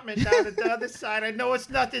apartment down at the other side. I know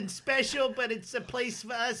it's nothing special, but it's a place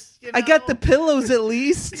for us. You know? I got the pillows at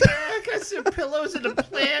least. Yeah, I got some pillows and a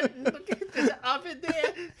plant. And look at this oven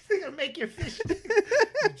there. It's gonna make your fish.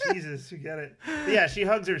 Jesus, you get it. But yeah, she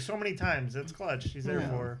hugs her so many times. That's clutch. She's there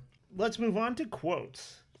for her. Let's move on to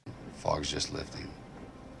quotes. Fog's just lifting.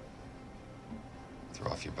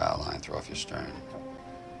 Throw off your bow line, throw off your stern.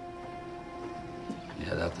 You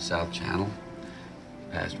head out the South Channel,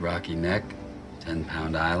 past Rocky Neck,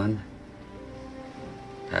 10-Pound Island,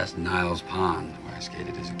 past Niles Pond, where I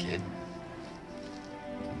skated as a kid.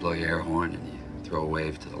 You blow your air horn and you throw a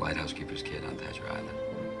wave to the lighthouse keeper's kid on Thatcher Island.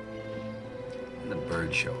 And the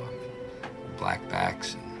birds show up,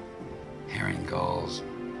 blackbacks and herring gulls,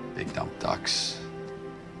 big dump ducks.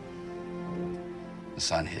 The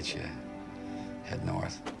sun hits you, head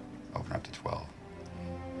north, open up to 12.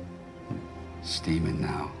 Steaming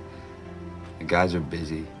now. The guys are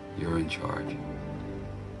busy. You're in charge.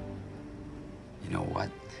 You know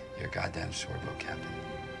what? You're a goddamn swordboat captain.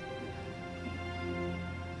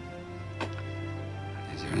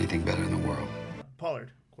 Is there anything better in the world?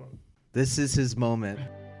 Pollard quote. This is his moment.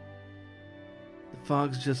 The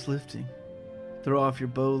fog's just lifting. Throw off your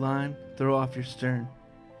bow line, throw off your stern.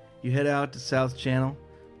 You head out to South Channel,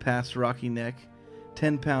 past Rocky Neck,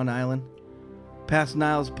 10-Pound Island, past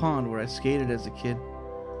Niles Pond where I skated as a kid.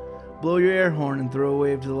 Blow your air horn and throw a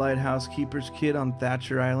wave to the lighthouse keeper's kid on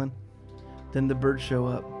Thatcher Island. Then the birds show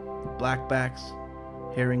up. Blackbacks,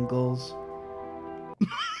 herring gulls.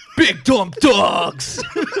 Big dump ducks!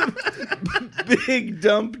 Big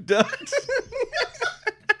dump ducks.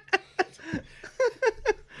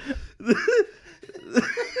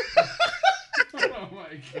 Oh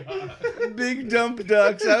my god. Big dump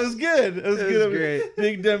ducks. That was good. That was great.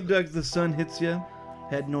 Big dump ducks. The sun hits you.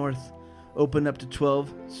 Head north. Open up to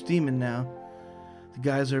 12. Steaming now. The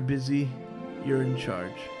guys are busy. You're in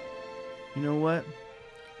charge. You know what?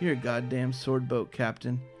 You're a goddamn swordboat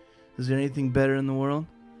captain. Is there anything better in the world?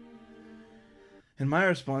 And my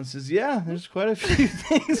response is, yeah, there's quite a few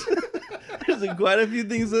things. There's quite a few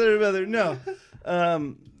things that are better. No.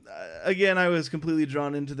 Again, I was completely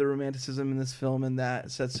drawn into the romanticism in this film, and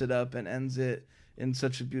that sets it up and ends it in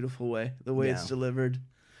such a beautiful way. The way it's delivered.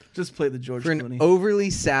 Just play the George Clooney. For an overly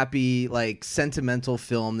sappy, like, sentimental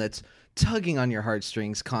film that's tugging on your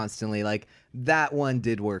heartstrings constantly, like, that one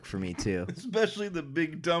did work for me, too. Especially the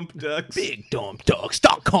Big Dump Ducks.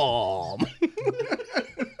 BigDumpDucks.com.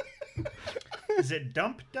 Is it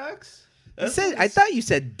Dump Ducks? I thought you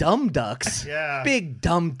said dumb ducks. Yeah. Big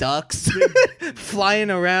dumb ducks. Flying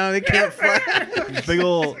around. They can't fly. Big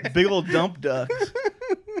old dump ducks.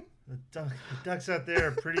 The ducks out there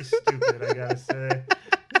are pretty stupid, I gotta say.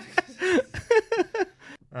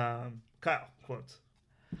 Kyle, quotes.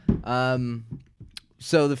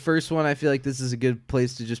 So the first one, I feel like this is a good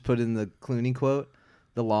place to just put in the Clooney quote.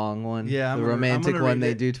 The long one. Yeah. The romantic one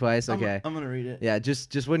they do twice. Okay. I'm going to read it. Yeah,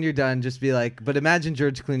 just when you're done, just be like, but imagine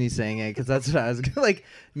George Clooney saying it, because that's what I was like,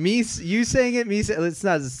 you saying it, it's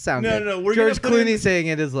not sound good. No, we're George Clooney saying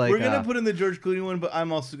it is like... We're going to put in the George Clooney one, but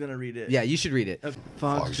I'm also going to read it. Yeah, you should read it.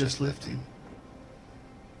 Fog's just lifting.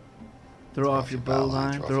 Throw off your bow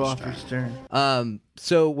line, throw off your stern.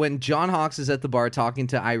 So when John Hawkes is at the bar talking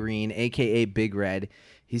to Irene, a.k.a. Big Red,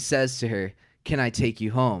 he says to her, "Can I take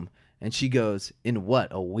you home?" And she goes, "In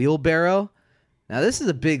what, a wheelbarrow?" Now, this is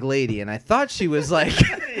a big lady, and I thought she was like...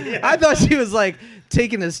 I thought she was like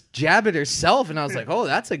taking a jab at herself, and I was like, oh,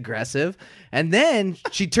 that's aggressive. And then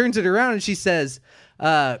she turns it around and she says...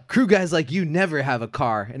 crew guys like you never have a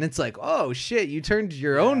car. And it's like, oh shit, you turned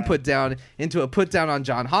your own put down into a put down on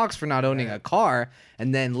John Hawkes for not owning a car.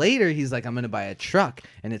 And then later he's like, I'm gonna buy a truck,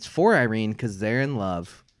 and it's for Irene because they're in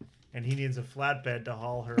love. and he needs a flatbed to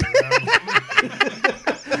haul her around.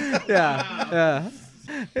 Yeah.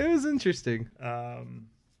 It was interesting.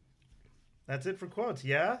 That's it for quotes,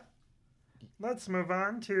 yeah? Let's move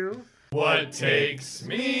on to... What takes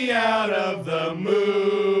me out of the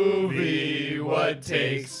movie? What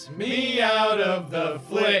takes me out of the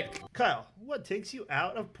flick? Kyle, what takes you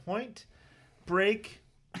out of Point Break?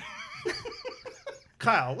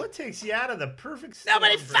 Kyle, what takes you out of the perfect storm?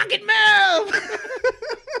 Nobody fucking move!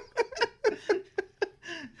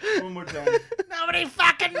 One more time. Nobody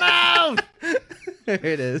fucking move! There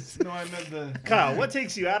it is. No, I meant the... Kyle, what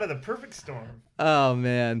takes you out of the perfect storm? Oh,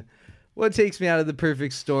 man. What takes me out of the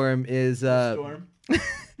perfect storm is... Storm?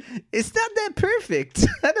 It's not that perfect.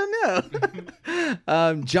 I don't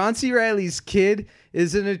know. John C. Reilly's kid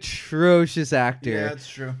is an atrocious actor. Yeah, that's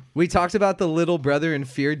true. We talked about the little brother in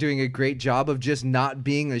Fear doing a great job of just not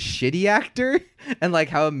being a shitty actor and like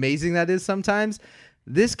how amazing that is sometimes.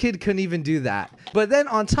 This kid couldn't even do that. But then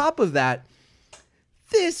on top of that,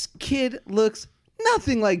 this kid looks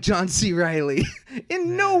nothing like John C. Reilly.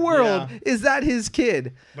 In no world is that his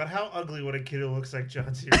kid. But how ugly would a kid who looks like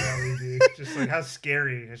John C. Reilly be? Just like how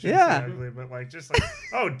scary. I shouldn't say ugly, but like just like,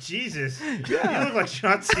 oh Jesus, you look like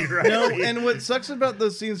John C. Reilly. No, and what sucks about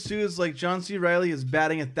those scenes too is like John C. Reilly is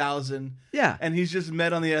batting 1,000. Yeah, and he's just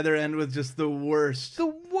met on the other end with just the worst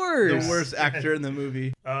actor in the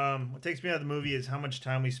movie. What takes me out of the movie is how much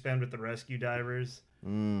time we spend with the rescue divers.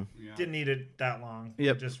 Didn't need it that long.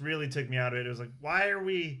 Yep. It just really took me out of it. It was like, why are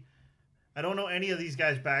we... I don't know any of these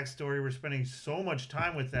guys' backstory. We're spending so much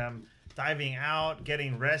time with them, diving out,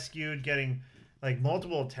 getting rescued, getting like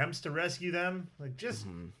multiple attempts to rescue them. Like just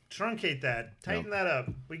truncate that. Tighten that up.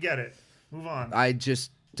 We get it. Move on. I just...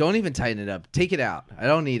 Don't even tighten it up. Take it out. I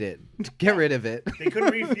don't need it. Get rid of it. They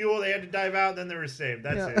couldn't refuel. They had to dive out. Then they were saved.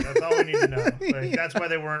 That's it. That's all we need to know. Like, that's why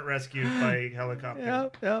they weren't rescued by helicopter.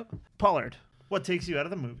 Yep. Pollard, what takes you out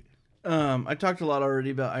of the movie? I talked a lot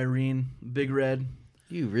already about Irene, Big Red.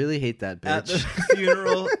 You really hate that bitch. At the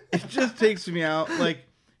funeral, it just takes me out. Like,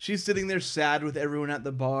 she's sitting there sad with everyone at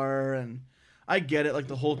the bar, and I get it. Like,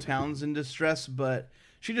 the whole town's in distress, but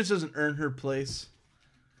she just doesn't earn her place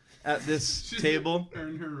at this table.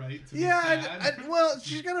 Earn her right to be well,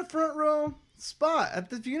 she's got a front row spot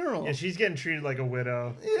at the funeral. Yeah, she's getting treated like a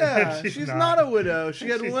widow. Yeah, she's not a widow. She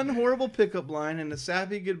had one horrible pickup line and a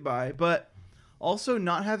sappy goodbye, but also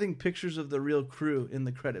not having pictures of the real crew in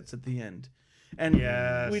the credits at the end. And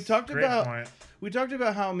we talked about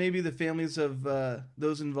how maybe the families of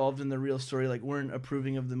those involved in the real story like weren't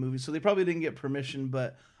approving of the movie, so they probably didn't get permission.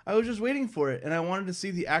 But I was just waiting for it, and I wanted to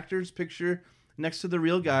see the actor's picture next to the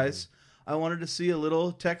real guys. I wanted to see a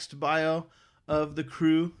little text bio of the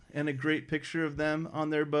crew and a great picture of them on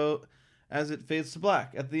their boat as it fades to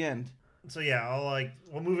black at the end. So yeah,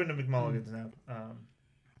 we'll move into McMulligan's now.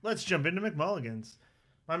 Let's jump into McMulligan's.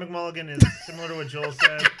 My McMulligan is similar to what Joel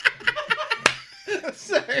said.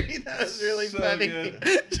 Sorry, that was really funny.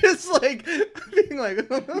 Good. Just like being like.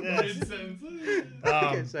 Okay,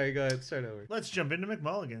 sorry. Go ahead. Start over. Let's jump into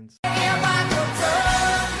McMulligan's.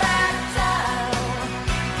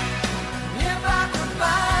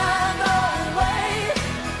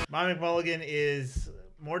 My McMulligan is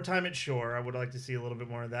more time at shore. I would like to see a little bit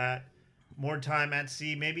more of that. More time at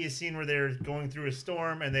sea. Maybe a scene where they're going through a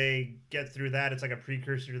storm and they get through that. It's like a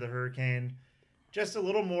precursor to the hurricane. Just a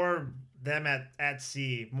little more them at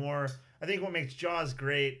sea. More. I think what makes Jaws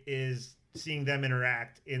great is seeing them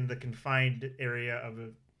interact in the confined area of a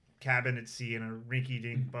cabin at sea in a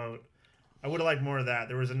rinky-dink boat. I would have liked more of that.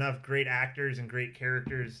 There was enough great actors and great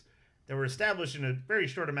characters that were established in a very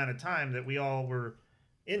short amount of time that we all were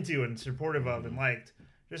into and supportive of and liked.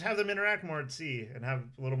 Just have them interact more at sea and have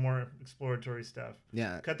a little more exploratory stuff.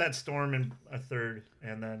 Yeah. Cut that storm in a third,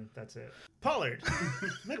 and then that's it. Pollard,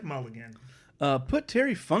 McMulligan. Put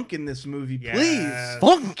Terry Funk in this movie, Yes. please.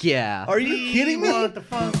 Funk, yeah. Are you kidding me? Want the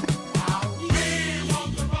funk.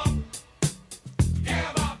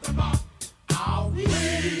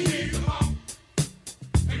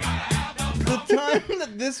 The time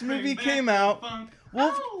that this movie came out,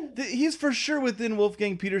 he's for sure within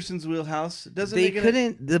Wolfgang Petersen's wheelhouse. Doesn't They make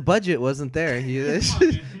couldn't. The budget wasn't there.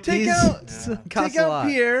 take out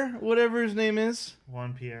Pierre, whatever his name is.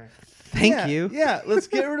 Juan Pierre. Thank you. Yeah, let's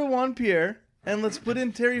get rid of Juan Pierre and let's put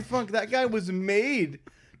in Terry Funk. That guy was made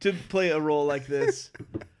to play a role like this.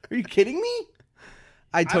 Are you kidding me?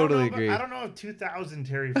 I totally agree. I don't know if 2000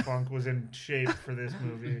 Terry Funk was in shape for this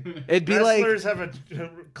movie. It'd be Wrestlers have a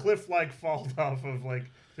cliff-like fall off of like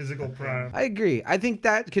physical prime. I agree. I think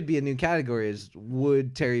that could be a new category. Is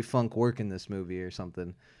would Terry Funk work in this movie or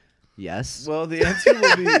something? Yes. Well, the answer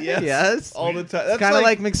will be yes. Yes. All the time. It's kind of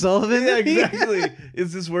like McSullivan. Yeah, exactly.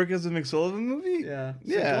 Is this work as a McSullivan movie? Yeah.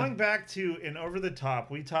 So going back to in Over the Top,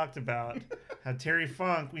 we talked about how Terry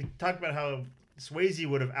Funk. We talked about how Swayze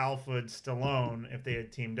would have alphaed Stallone if they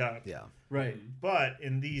had teamed up. Yeah. Right. But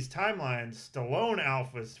in these timelines, Stallone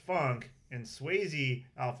alphas Funk and Swayze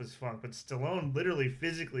alphas Funk, but Stallone literally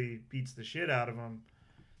physically beats the shit out of him.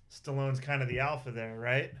 Stallone's kind of the alpha there,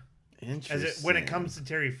 right? Interesting. When it comes to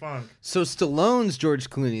Terry Funk. So Stallone's George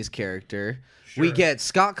Clooney's character. Sure. We get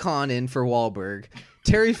Scott Conn in for Wahlberg.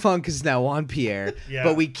 Terry Funk is now Juan Pierre. Yeah.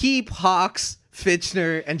 But we keep Hawks,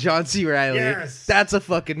 Fitchner, and John C. Reilly. Yes. That's a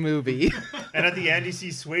fucking movie. And at the end, you see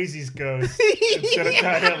Swayze's ghost instead of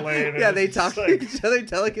Diane Lane. Yeah, they talk to each other,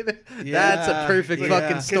 telling it. That's a perfect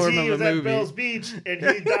fucking storm of a movie. He was at movie. Bell's Beach, and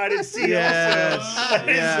he died at sea Yes. also.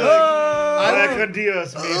 Yeah. It's like,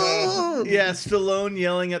 Dios, mijo. Yeah, Stallone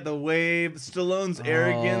yelling at the wave. Stallone's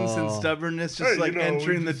arrogance and stubbornnness just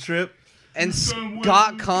entering the trip. And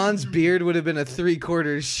Scott Conn's beard would have been a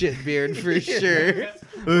 3/4 shit beard for sure.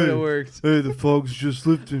 Would have worked. Hey, the fog's just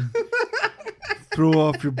lifting. Throw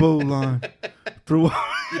off your bow line. Throw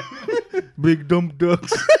off big dump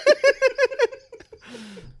ducks.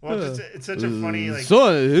 Well, it's such a funny like.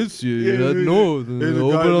 Son, it hits you. You had no. the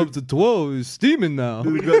Open guy up to 12. It's steaming now.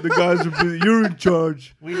 The guys are. You're in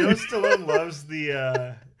charge. We know Stallone loves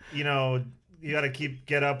the, you got to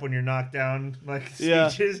get up when you're knocked down, like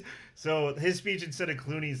speeches. Yeah. So his speech instead of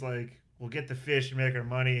Clooney's like, "We'll get the fish and make our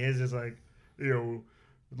money." His is like,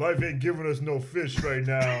 life ain't giving us no fish right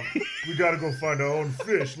now. We gotta go find our own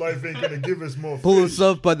fish. Life ain't gonna give us more Pull fish. us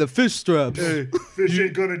up by the fish straps. Hey, fish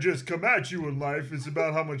ain't gonna just come at you in life. It's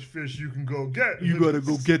about how much fish you can go get. You gotta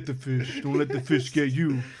go get the fish. Don't let the fish get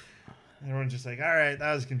you. Everyone's just like, all right,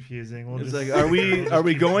 that was confusing. We'll It's just, like, are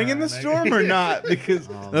we going in the storm or not? Because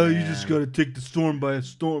you just gotta take the storm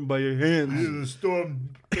by your hands. Either the storm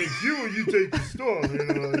takes you or you take the storm.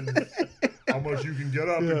 How much you can get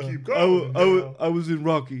up and keep going. I was in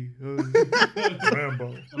Rocky.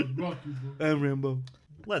 Rambo. And Rambo.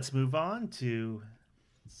 Let's move on to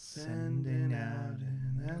sending out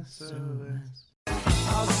an SOS.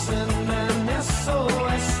 I'll send an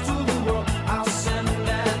SOS to the world. I'll send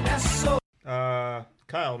an SOS.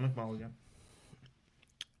 Kyle McMulligan.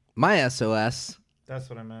 My SOS. That's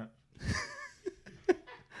what I meant.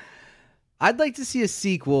 I'd like to see a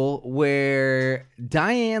sequel where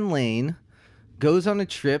Diane Lane goes on a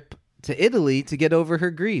trip to Italy to get over her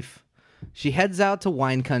grief. She heads out to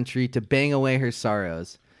wine country to bang away her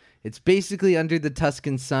sorrows. It's basically Under the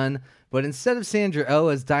Tuscan Sun, but instead of Sandra Oh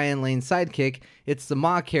as Diane Lane's sidekick, it's the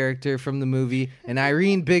Ma character from the movie and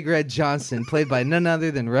Irene Big Red Johnson, played by none other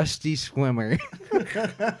than Rusty Schwimmer.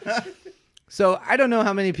 So I don't know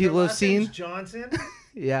how many people have seen Johnson?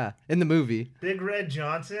 Yeah, in the movie. Big Red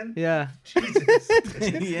Johnson? Yeah. Jesus.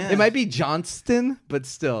 Yeah. It might be Johnston, but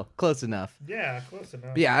still close enough. Yeah, close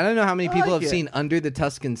enough. But yeah, I don't know how many people like have it. seen Under the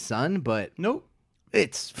Tuscan Sun, but nope.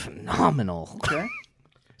 It's phenomenal. Okay.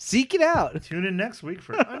 Seek it out. Tune in next week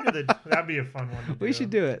for Under the... That'd be a fun one to do. We should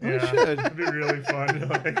do it. Yeah, We should. It'd be really fun.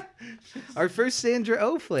 Like, Our first Sandra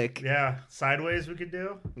Oh flick. yeah, Sideways we could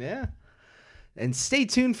do. Yeah. And stay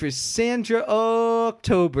tuned for Sandra Oh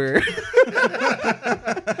October.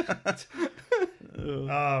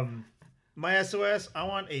 My SOS, I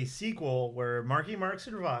want a sequel where Marky Mark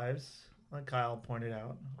survives, like Kyle pointed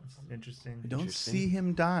out. It's interesting. I don't see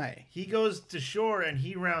him die. He goes to shore and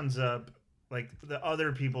he rounds up like the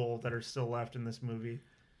other people that are still left in this movie.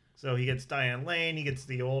 So he gets Diane Lane, he gets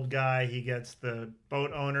the old guy, he gets the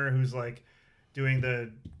boat owner who's like doing the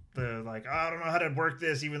like, I don't know how to work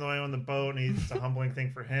this even though I own the boat, and it's a humbling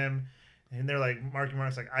thing for him. And they're like, Marky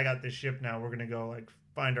Mark's like, I got this ship now. We're gonna go like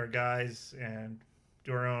find our guys and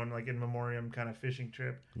do our own like in memoriam kind of fishing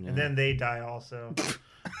trip. Yeah. And then they die also.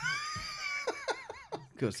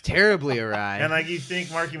 Goes terribly awry. And like you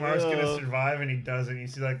think Marky Mark's gonna survive and he doesn't. You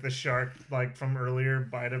see like the shark like from earlier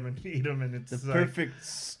bite him and eat him, and it's The like, perfect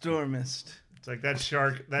stormist. It's like that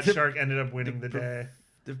shark ended up winning the day.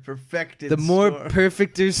 The perfected The more storm.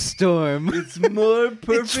 perfecter storm. It's more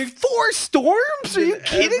perfect. It's 4 storms? Are you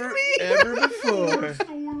kidding me? Ever before.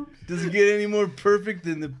 Does it get any more perfect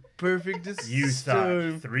than the perfectest You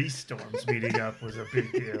storm? thought 3 storms meeting up was a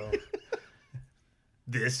big deal.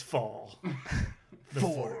 This fall. The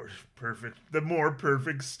more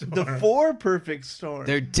perfect storm. The 4 perfect storm.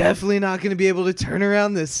 They're definitely not going to be able to turn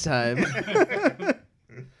around this time.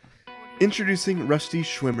 Introducing Rusty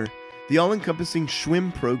Schwimmer, the all-encompassing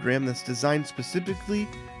Schwim program that's designed specifically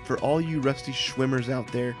for all you Rusty Schwimmers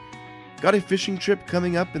out there. Got a fishing trip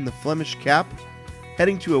coming up in the Flemish Cap?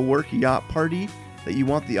 Heading to a work yacht party that you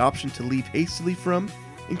want the option to leave hastily from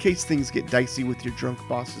in case things get dicey with your drunk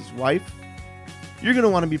boss's wife. You're going to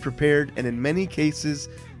want to be prepared, and in many cases,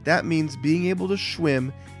 that means being able to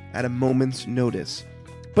swim at a moment's notice.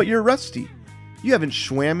 But you're rusty. You haven't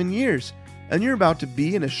swam in years, and you're about to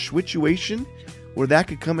be in a situation where that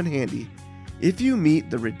could come in handy. If you meet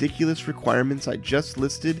the ridiculous requirements I just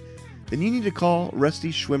listed, then you need to call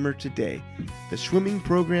Rusty Schwimmer today, the swimming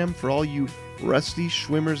program for all you rusty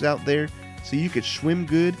swimmers out there, so you could swim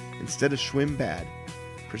good instead of swim bad.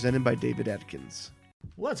 Presented by David Atkins.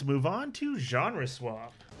 Let's move on to genre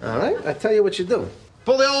swap. All right, I tell you what you do.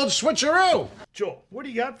 Pull the old switcheroo. Joel, what do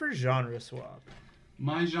you got for genre swap?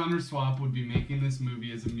 My genre swap would be making this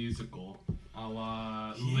movie as a musical, a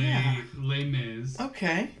la Les Mis.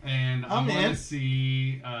 Okay. And I I'm want in. to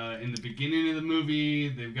see in the beginning of the movie,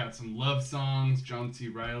 they've got some love songs. John C.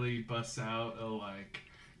 Reilly busts out a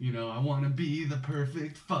I want to be the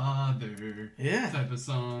perfect father type of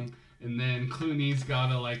song. And then Clooney's got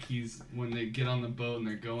when they get on the boat and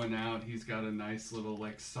they're going out, he's got a nice little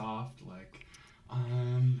soft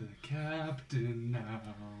I'm the captain now.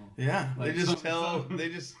 Yeah, they just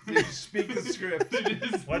speak the script.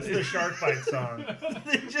 What's the shark bite song?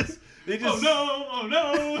 They just oh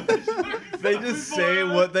no. They just say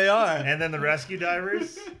what they are. And then the Rescue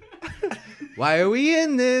Divers. Why are we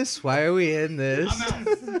in this? Why are we in this?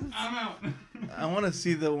 I'm out. I want to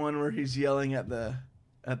see the one where he's yelling at the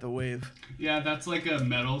wave. Yeah, that's like a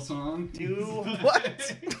metal song.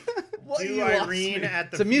 What? Do Irene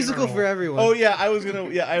at the It's a musical funeral. for everyone. Oh yeah,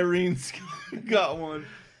 Irene's got one.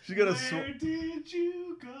 She got a Where did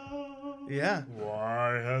you go? Yeah.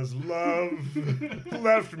 Why has love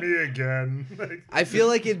left me again? I feel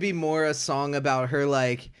like it'd be more a song about her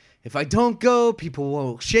if I don't go, people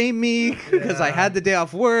won't shame me because I had the day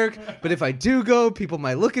off work. But if I do go, people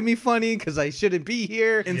might look at me funny because I shouldn't be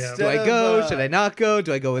here. Do I go? Should I not go?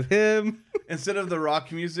 Do I go with him? Instead of the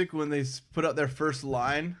rock music, when they put out their first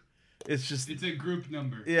line, it's a group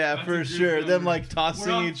number. Yeah, That's for a group sure. Them number.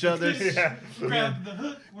 tossing We're each off other. the fish. Grab the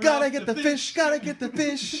hook. We're Gotta off get the fish. Gotta get the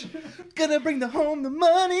fish. Gonna bring home the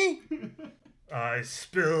money. I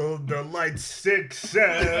spilled the light sticks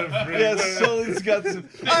everywhere. Yeah, Sully's got some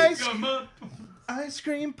ice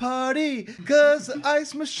cream party because the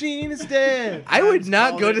ice machine is dead. I would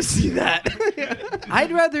not go to see that.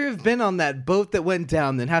 I'd rather have been on that boat that went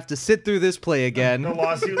down than have to sit through this play again. The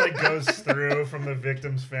lawsuit goes through from the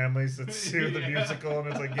victims' families that sue the musical, and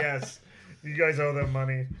it's yes, you guys owe them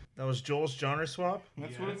money. That was Joel's genre swap.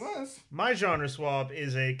 That's what it was. My genre swap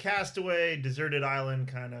is a castaway, deserted island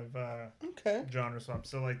kind of genre swap.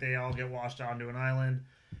 So they all get washed onto an island.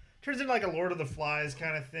 Turns into a Lord of the Flies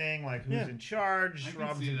kind of thing. Who's in charge? I can see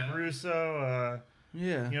Robinson that. Crusoe.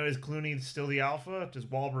 Yeah. Is Clooney still the alpha? Does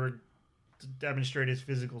Wahlberg demonstrate his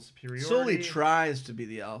physical superiority? Sully tries to be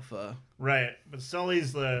the alpha. Right, but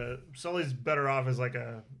Sully's better off as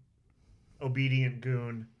a obedient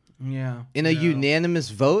goon. Yeah. In a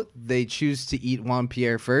unanimous vote, they choose to eat Juan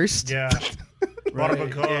Pierre first. Yeah.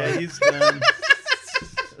 Right. Yeah, he's done.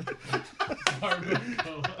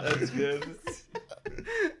 That's good.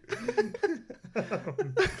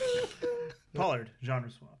 Pollard,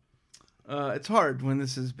 genre swap. It's hard when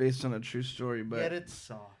this is based on a true story, but Yet it's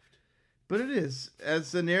soft. But it is.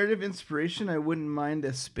 As a narrative inspiration, I wouldn't mind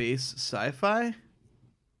a space sci-fi.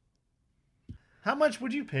 How much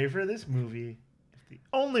would you pay for this movie if the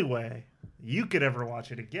only way you could ever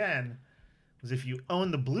watch it again was if you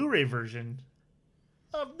own the Blu-ray version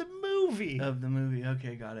of the movie?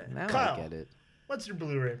 Okay, got it. Now Kyle, I get it. What's your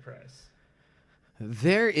Blu-ray price?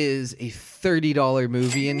 There is a $30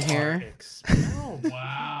 movie in here. Oh,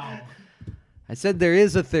 wow. I said there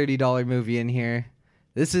is a $30 movie in here.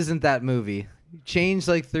 This isn't that movie. Change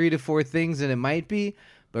 3 to 4 things and it might be,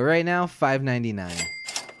 but right now $5.99.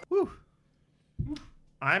 Woo.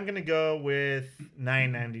 I'm gonna go with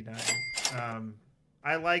 $9.99.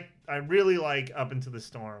 I really like Up Into the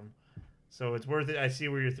Storm, so it's worth it. I see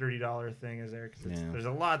where your $30 thing is there because there's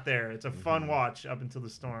a lot there. It's a fun watch. Up Into the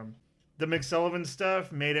Storm. The McSullivan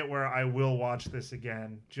stuff made it where I will watch this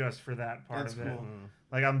again just for that part That's of it. cool.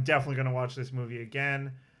 I'm definitely gonna watch this movie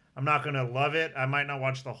again. I'm not gonna love it. I might not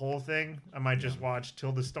watch the whole thing. I might just watch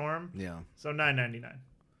Till the Storm. Yeah. So $9.99.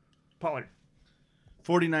 Pollard.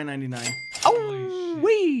 $49.99. Oh,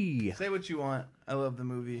 wee! Say what you want. I love the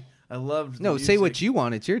movie. I loved the No, music. say what you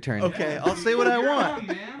want. It's your turn. Okay, I'll say what I You're want. on,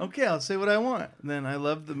 man. Okay, I'll say what I want. Then I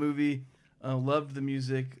loved the movie, loved the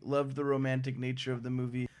music, loved the romantic nature of the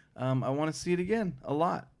movie. I want to see it again a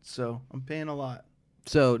lot, so I'm paying a lot.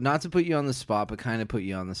 So, not to put you on the spot, but kind of put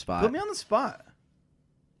you on the spot. Put me on the spot.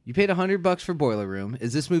 You paid $100 for Boiler Room.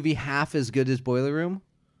 Is this movie half as good as Boiler Room?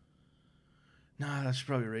 Nah, I should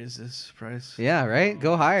probably raise this price. Yeah, right?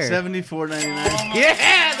 Go higher. $74.99.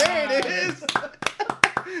 Yeah, there it is.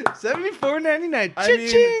 $74.99. I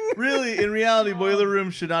mean, really, in reality, Boiler Room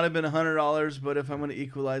should not have been $100, but if I'm going to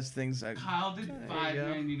equalize things, Kyle did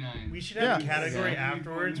 $5.99. We should have a Yeah. category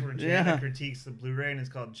afterwards where Jana Yeah. critiques the Blu-ray, and it's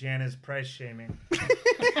called Jana's price shaming.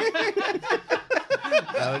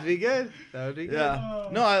 That would be good. That would be good. Yeah.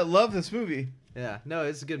 No, I love this movie. Yeah. No,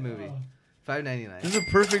 it's a good movie. $5.99. This is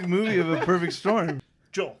a perfect movie of a perfect storm.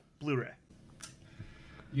 Joel, Blu-ray.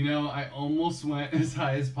 You know, I almost went as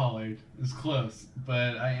high as Pollard. It was close,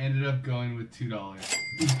 but I ended up going with $2. No,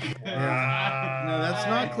 that's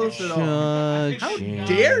not close at all. How Cha-ching.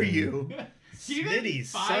 dare you? Smitty's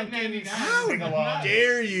sunken $5.99. sing-along.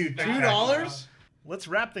 Dare you? $2? Let's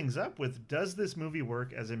wrap things up with, does this movie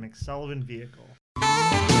work as a McSullivan vehicle?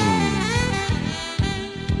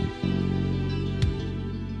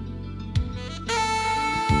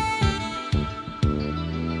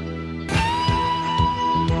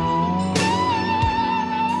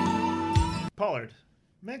 Pollard,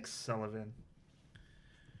 McSullivan.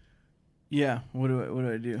 Yeah. What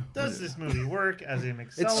do I do? Does this movie work as a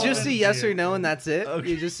McSullivan? It's just a yes or vehicle? no, and that's it. Okay.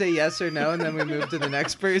 You just say yes or no, and then we move to the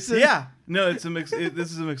next person. Yeah. No, it's a mix.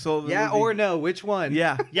 This is a McSullivan. Yeah movie. or no. Which one?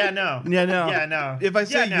 Yeah. Yeah, no. Yeah, no. Yeah, no. If I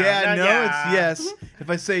say Yeah, no, no, yeah. it's yes. If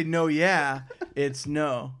I say no, yeah, it's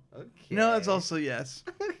no. Okay. No, it's also yes.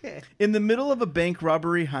 Okay. In the middle of a bank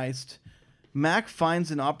robbery heist, Mac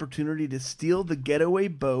finds an opportunity to steal the getaway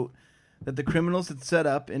boat that the criminals had set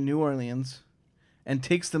up in New Orleans and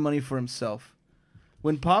takes the money for himself.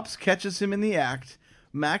 When Pops catches him in the act,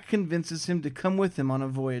 Mac convinces him to come with him on a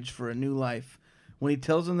voyage for a new life when he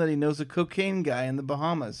tells him that he knows a cocaine guy in the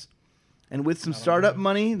Bahamas. And with some startup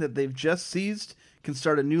money that they've just seized, can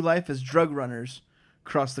start a new life as drug runners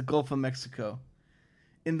across the Gulf of Mexico.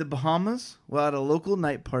 In the Bahamas, while at a local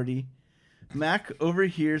night party, Mac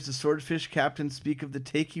overhears the swordfish captain speak of the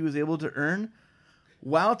take he was able to earn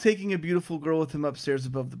while taking a beautiful girl with him upstairs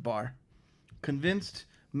above the bar. Convinced,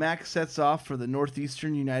 Mac sets off for the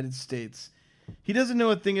northeastern United States. He doesn't know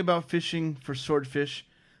a thing about fishing for swordfish,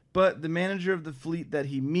 but the manager of the fleet that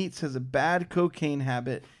he meets has a bad cocaine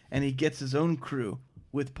habit, and he gets his own crew,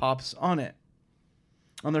 with Pops on it.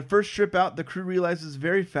 On their first trip out, the crew realizes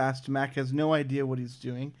very fast Mac has no idea what he's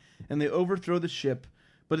doing, and they overthrow the ship,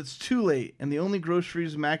 but it's too late, and the only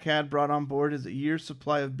groceries Mac had brought on board is a year's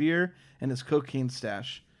supply of beer and his cocaine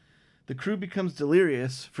stash. The crew becomes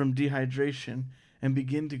delirious from dehydration and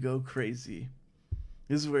begin to go crazy.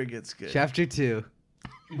 This is where it gets good. Chapter 2.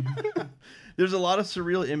 There's a lot of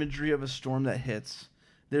surreal imagery of a storm that hits.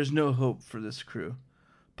 There's no hope for this crew.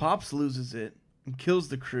 Pops loses it and kills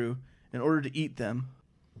the crew in order to eat them,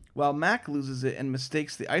 while Mac loses it and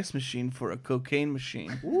mistakes the ice machine for a cocaine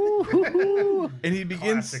machine. And he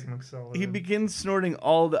begins Classic McSullivan. he begins snorting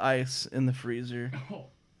all the ice in the freezer.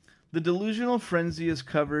 The delusional frenzy is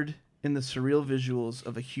covered in the surreal visuals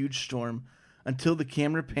of a huge storm until the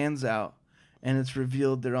camera pans out and it's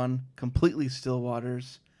revealed they're on completely still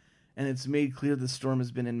waters, and it's made clear the storm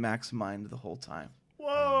has been in Mac's mind the whole time.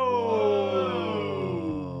 Whoa!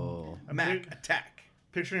 Mac, attack.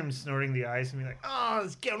 Picture him snorting the ice and being like, "Oh,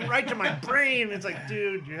 it's getting right to my brain." It's like,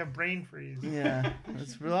 dude, you have brain freeze. Yeah.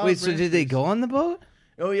 That's a lot Wait, of so brain did they freeze. go on the boat?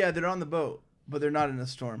 Oh, yeah, they're on the boat, but they're not in a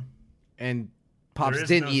storm. And Pops There is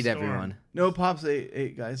didn't no eat storm. everyone. No, Pops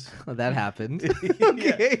ate guys. Oh, that happened.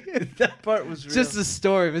 Okay. That part was real. Just a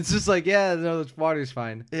storm. It's just like, yeah, no, the water's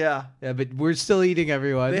fine. Yeah. Yeah, but we're still eating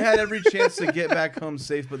everyone. They had every chance to get back home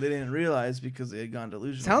safe, but they didn't realize because they had gone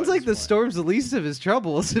delusional. Sounds by like the this point. storm's the least of his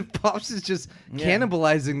troubles. If Pops is just Yeah.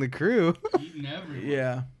 cannibalizing the crew. Eating everyone.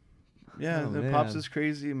 Yeah. Yeah, Oh, the man. Pops is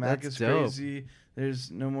crazy. Mac That's is dope. crazy.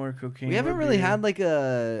 There's no more cocaine. We haven't or really beer. had like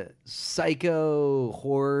a psycho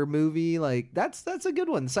horror movie. Like that's a good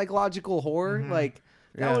one. Psychological horror. Like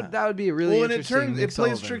Yeah. that would be a really and interesting. it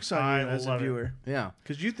plays McSullivan. tricks on you I as a love it. viewer. Yeah.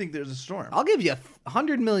 Because you think there's a storm. I'll give you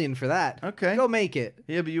 $100 million for that. Okay. Go make it.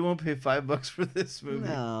 Yeah, but you won't pay $5 for this movie.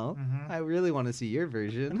 No, I really want to see your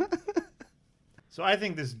version. So I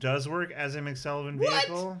think this does work as a McSullivan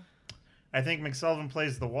vehicle. I think McSullivan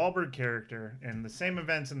plays the Wahlberg character, and the same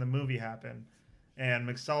events in the movie happen. And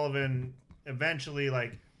McSullivan eventually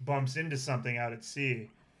like bumps into something out at sea,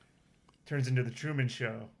 turns into the Truman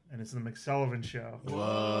Show, and it's the McSullivan Show.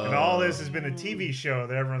 Whoa. And all this has been a TV show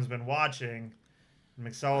that everyone's been watching. And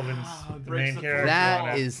McSullivan's the main character. on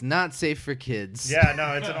That it. is not safe for kids. Yeah,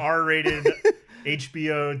 no, it's an R-rated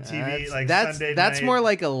HBO TV that's Sunday that's night. more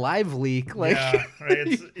like a live leak. Like yeah, right.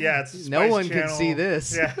 It's no Spice one could Channel. see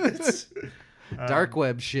this. Yeah, it's, Dark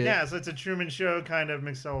web shit. Yeah, so it's a Truman Show kind of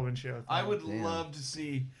McSullivan show. I thing. would love to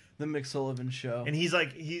see the McSullivan Show. And he's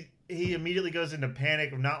like he immediately goes into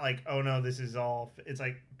panic of not like, oh no, this is all. It's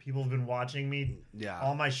like people have been watching me. Yeah.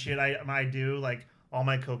 All my shit I do, like all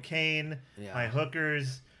my cocaine, my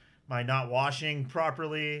hookers, my not washing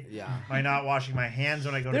properly, my not washing my hands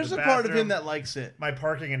when I go There's to the a bathroom. part of him that likes it. My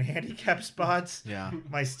parking in handicap spots. Yeah.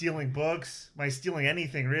 My stealing books. My stealing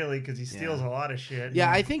anything really because he steals a lot of shit. Yeah,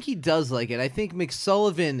 I think he does like it. I think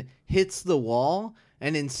McSullivan hits the wall,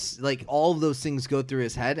 and like all of those things go through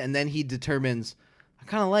his head, and then he determines, I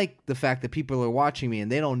kind of like the fact that people are watching me, and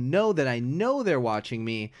they don't know that I know they're watching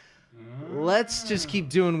me. Let's just keep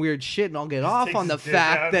doing weird shit, and I'll get off on the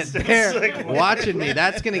fact that they're like, watching me.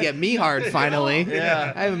 That's gonna get me hard finally.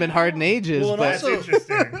 Yeah. I haven't been hard in ages. Well, but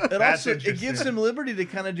it gives him liberty to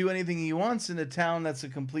kind of do anything he wants in a town that's a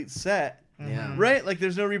complete set. Yeah. Right? Like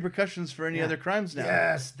there's no repercussions for any other crimes now.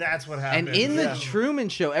 Yes, that's what happened. And in the Truman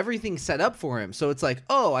Show, everything's set up for him. So it's like,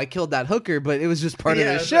 oh, I killed that hooker, but it was just part of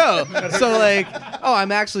the show. So like, oh,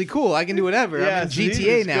 I'm actually cool. I can do whatever. I'm in so he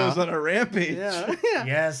GTA just now. goes on a rampage. Yeah.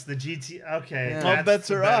 Yes, the GT. Okay, All that's bets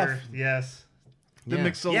the are better- off. Yes. The Yeah.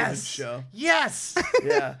 McSullivan Yes. show. Yes.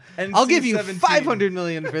 Yeah. And I'll give you C-17. $500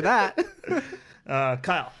 million for that.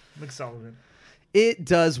 Kyle McSullivan. It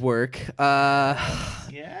does work.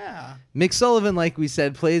 Yeah. McSullivan, like we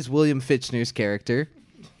said, plays William Fichtner's character.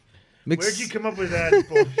 Where'd you come up with that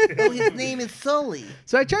bullshit? Oh, his name is Sully.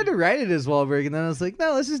 So I tried to write it as Wahlberg, and then I was like,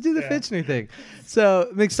 no, let's just do the Fichtner thing. So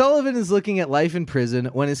McSullivan is looking at life in prison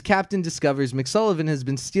when his captain discovers McSullivan has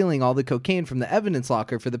been stealing all the cocaine from the evidence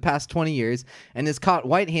locker for the past 20 years and is caught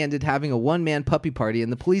white-handed having a one-man puppy party in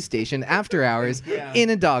the police station after hours in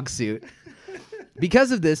a dog suit.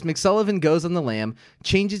 Because of this, McSullivan goes on the lam,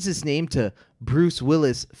 changes his name to Bruce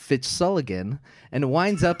Willis Fitzsulligan, and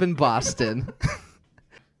winds up in Boston.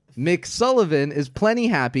 McSullivan is plenty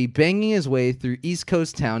happy banging his way through East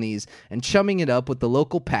Coast townies and chumming it up with the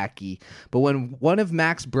local packy, but when one of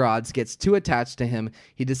Mac's broads gets too attached to him,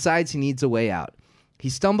 he decides he needs a way out. He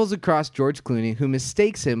stumbles across George Clooney, who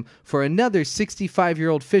mistakes him for another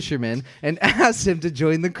 65-year-old fisherman and asks him to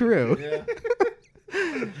join the crew.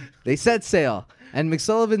 They set sail, and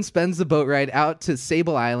McSullivan spends the boat ride out to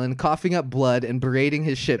Sable Island, coughing up blood and berating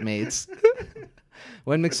his shipmates.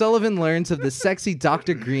 When McSullivan learns of the sexy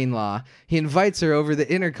Dr. Greenlaw, he invites her over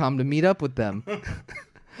the intercom to meet up with them.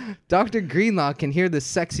 Dr. Greenlaw can hear the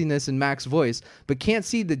sexiness in Mac's voice, but can't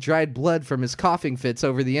see the dried blood from his coughing fits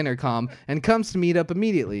over the intercom and comes to meet up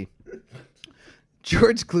immediately.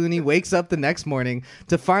 George Clooney wakes up the next morning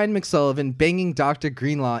to find McSullivan banging Dr.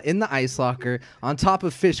 Greenlaw in the ice locker on top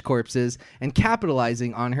of fish corpses and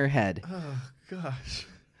capitalizing on her head. Oh, gosh.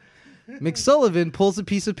 McSullivan pulls a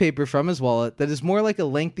piece of paper from his wallet that is more like a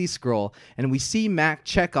lengthy scroll, and we see Mac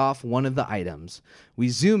check off one of the items. We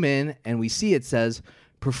zoom in, and we see it says,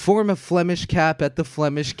 "Perform a Flemish cap at the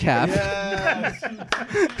Flemish Cap." Yes.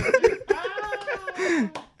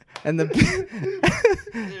 And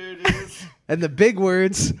the big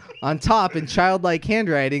words on top in childlike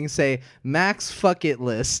handwriting say, "Mac's fuck it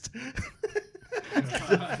list."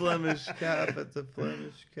 The Flemish cap at the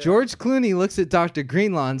Flemish cap. George Clooney looks at Dr.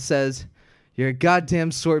 Greenlaw and says, "You're a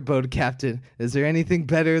goddamn swordboat captain. Is there anything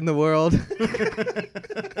better in the world?"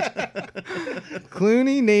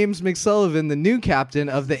 Clooney names McSullivan the new captain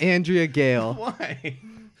of the Andrea Gale. Why?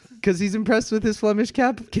 Because he's impressed with his Flemish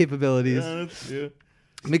cap capabilities. Yeah, that's true.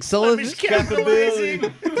 McSullivan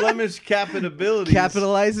Flemish capabilities.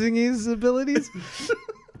 capitalizing his abilities.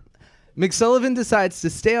 McSullivan decides to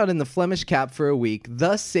stay out in the Flemish Cap for a week,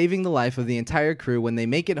 thus saving the life of the entire crew when they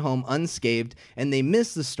make it home unscathed and they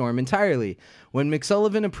miss the storm entirely. When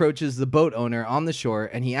McSullivan approaches the boat owner on the shore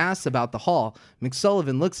and he asks about the haul,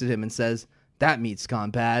 McSullivan looks at him and says, "That meat's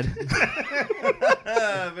gone bad."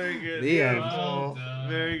 Very good. The end.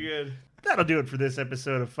 Very good. That'll do it for this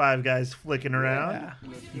episode of Five Guys Flicking Around.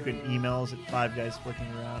 You can email us at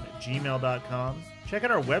fiveguysflickingaround@gmail.com. Check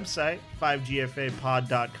out our website,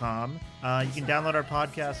 5gfapod.com. You can download our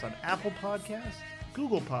podcast on Apple Podcasts,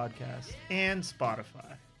 Google Podcasts, and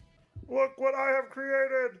Spotify. Look what I have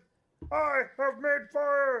created! I have made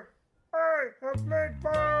fire! I have made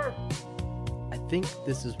fire! I think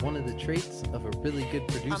this is one of the traits of a really good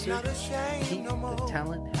producer. Keep the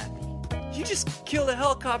talent happy. You just killed a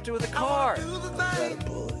helicopter with a car. Out of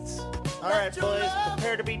bullets. All right, boys,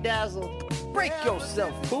 prepare to be dazzled. Break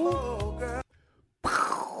yourself, fool.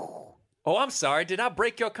 Oh, I'm sorry. Did I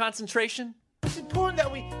break your concentration? It's important that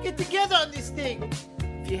we get together on this thing.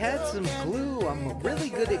 If you had some glue, I'm really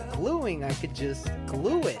good at gluing. I could just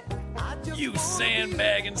glue it. You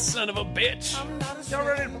sandbagging son of a bitch. Y'all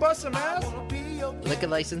ready to bust some ass? Liquor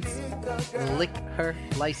license. Lick her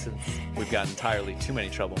license. We've got entirely too many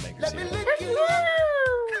troublemakers here.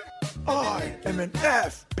 I am an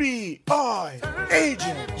FBI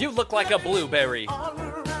agent. You look like a blueberry.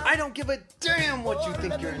 I don't give a damn what you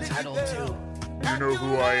think you're entitled to. You know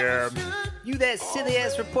who I am? You that silly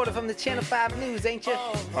ass reporter from the Channel 5 News, ain't you?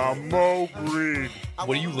 I'm Mo Green.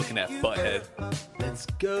 What are you looking at, butthead? Let's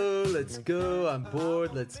go. I'm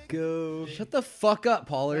bored. Let's go. Shut the fuck up,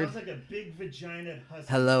 Pollard. Sounds like a big vagina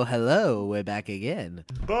husky. Hello. We're back again.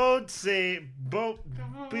 Boat say boat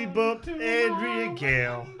be boat Andrea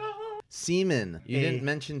Gale. Semen. You didn't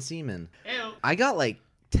mention semen. I got like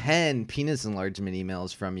 10 penis enlargement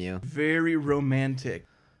emails from you. Very romantic.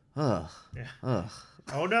 Ugh. Yeah. Ugh.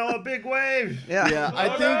 Oh no, a big wave. Yeah, I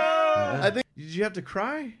no! think. Did you have to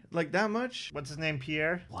cry like that much? What's his name?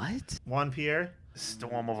 Pierre? What? Juan Pierre?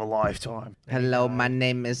 Storm of a lifetime. Hello, my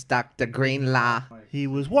name is Dr. Greenlaw. He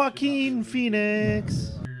was Joaquin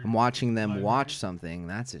Phoenix. I'm watching them watch something.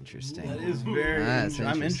 That's interesting. That is very.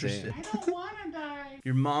 I'm interested. I don't want to die.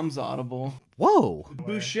 Your mom's audible. Whoa.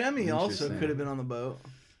 Buscemi also Interesting. could have been on the boat.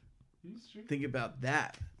 Think about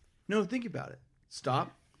that. No, think about it.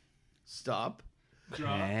 Stop.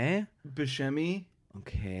 Okay. Buscemi.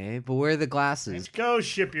 Okay, but where are the glasses? Go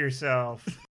ship yourself.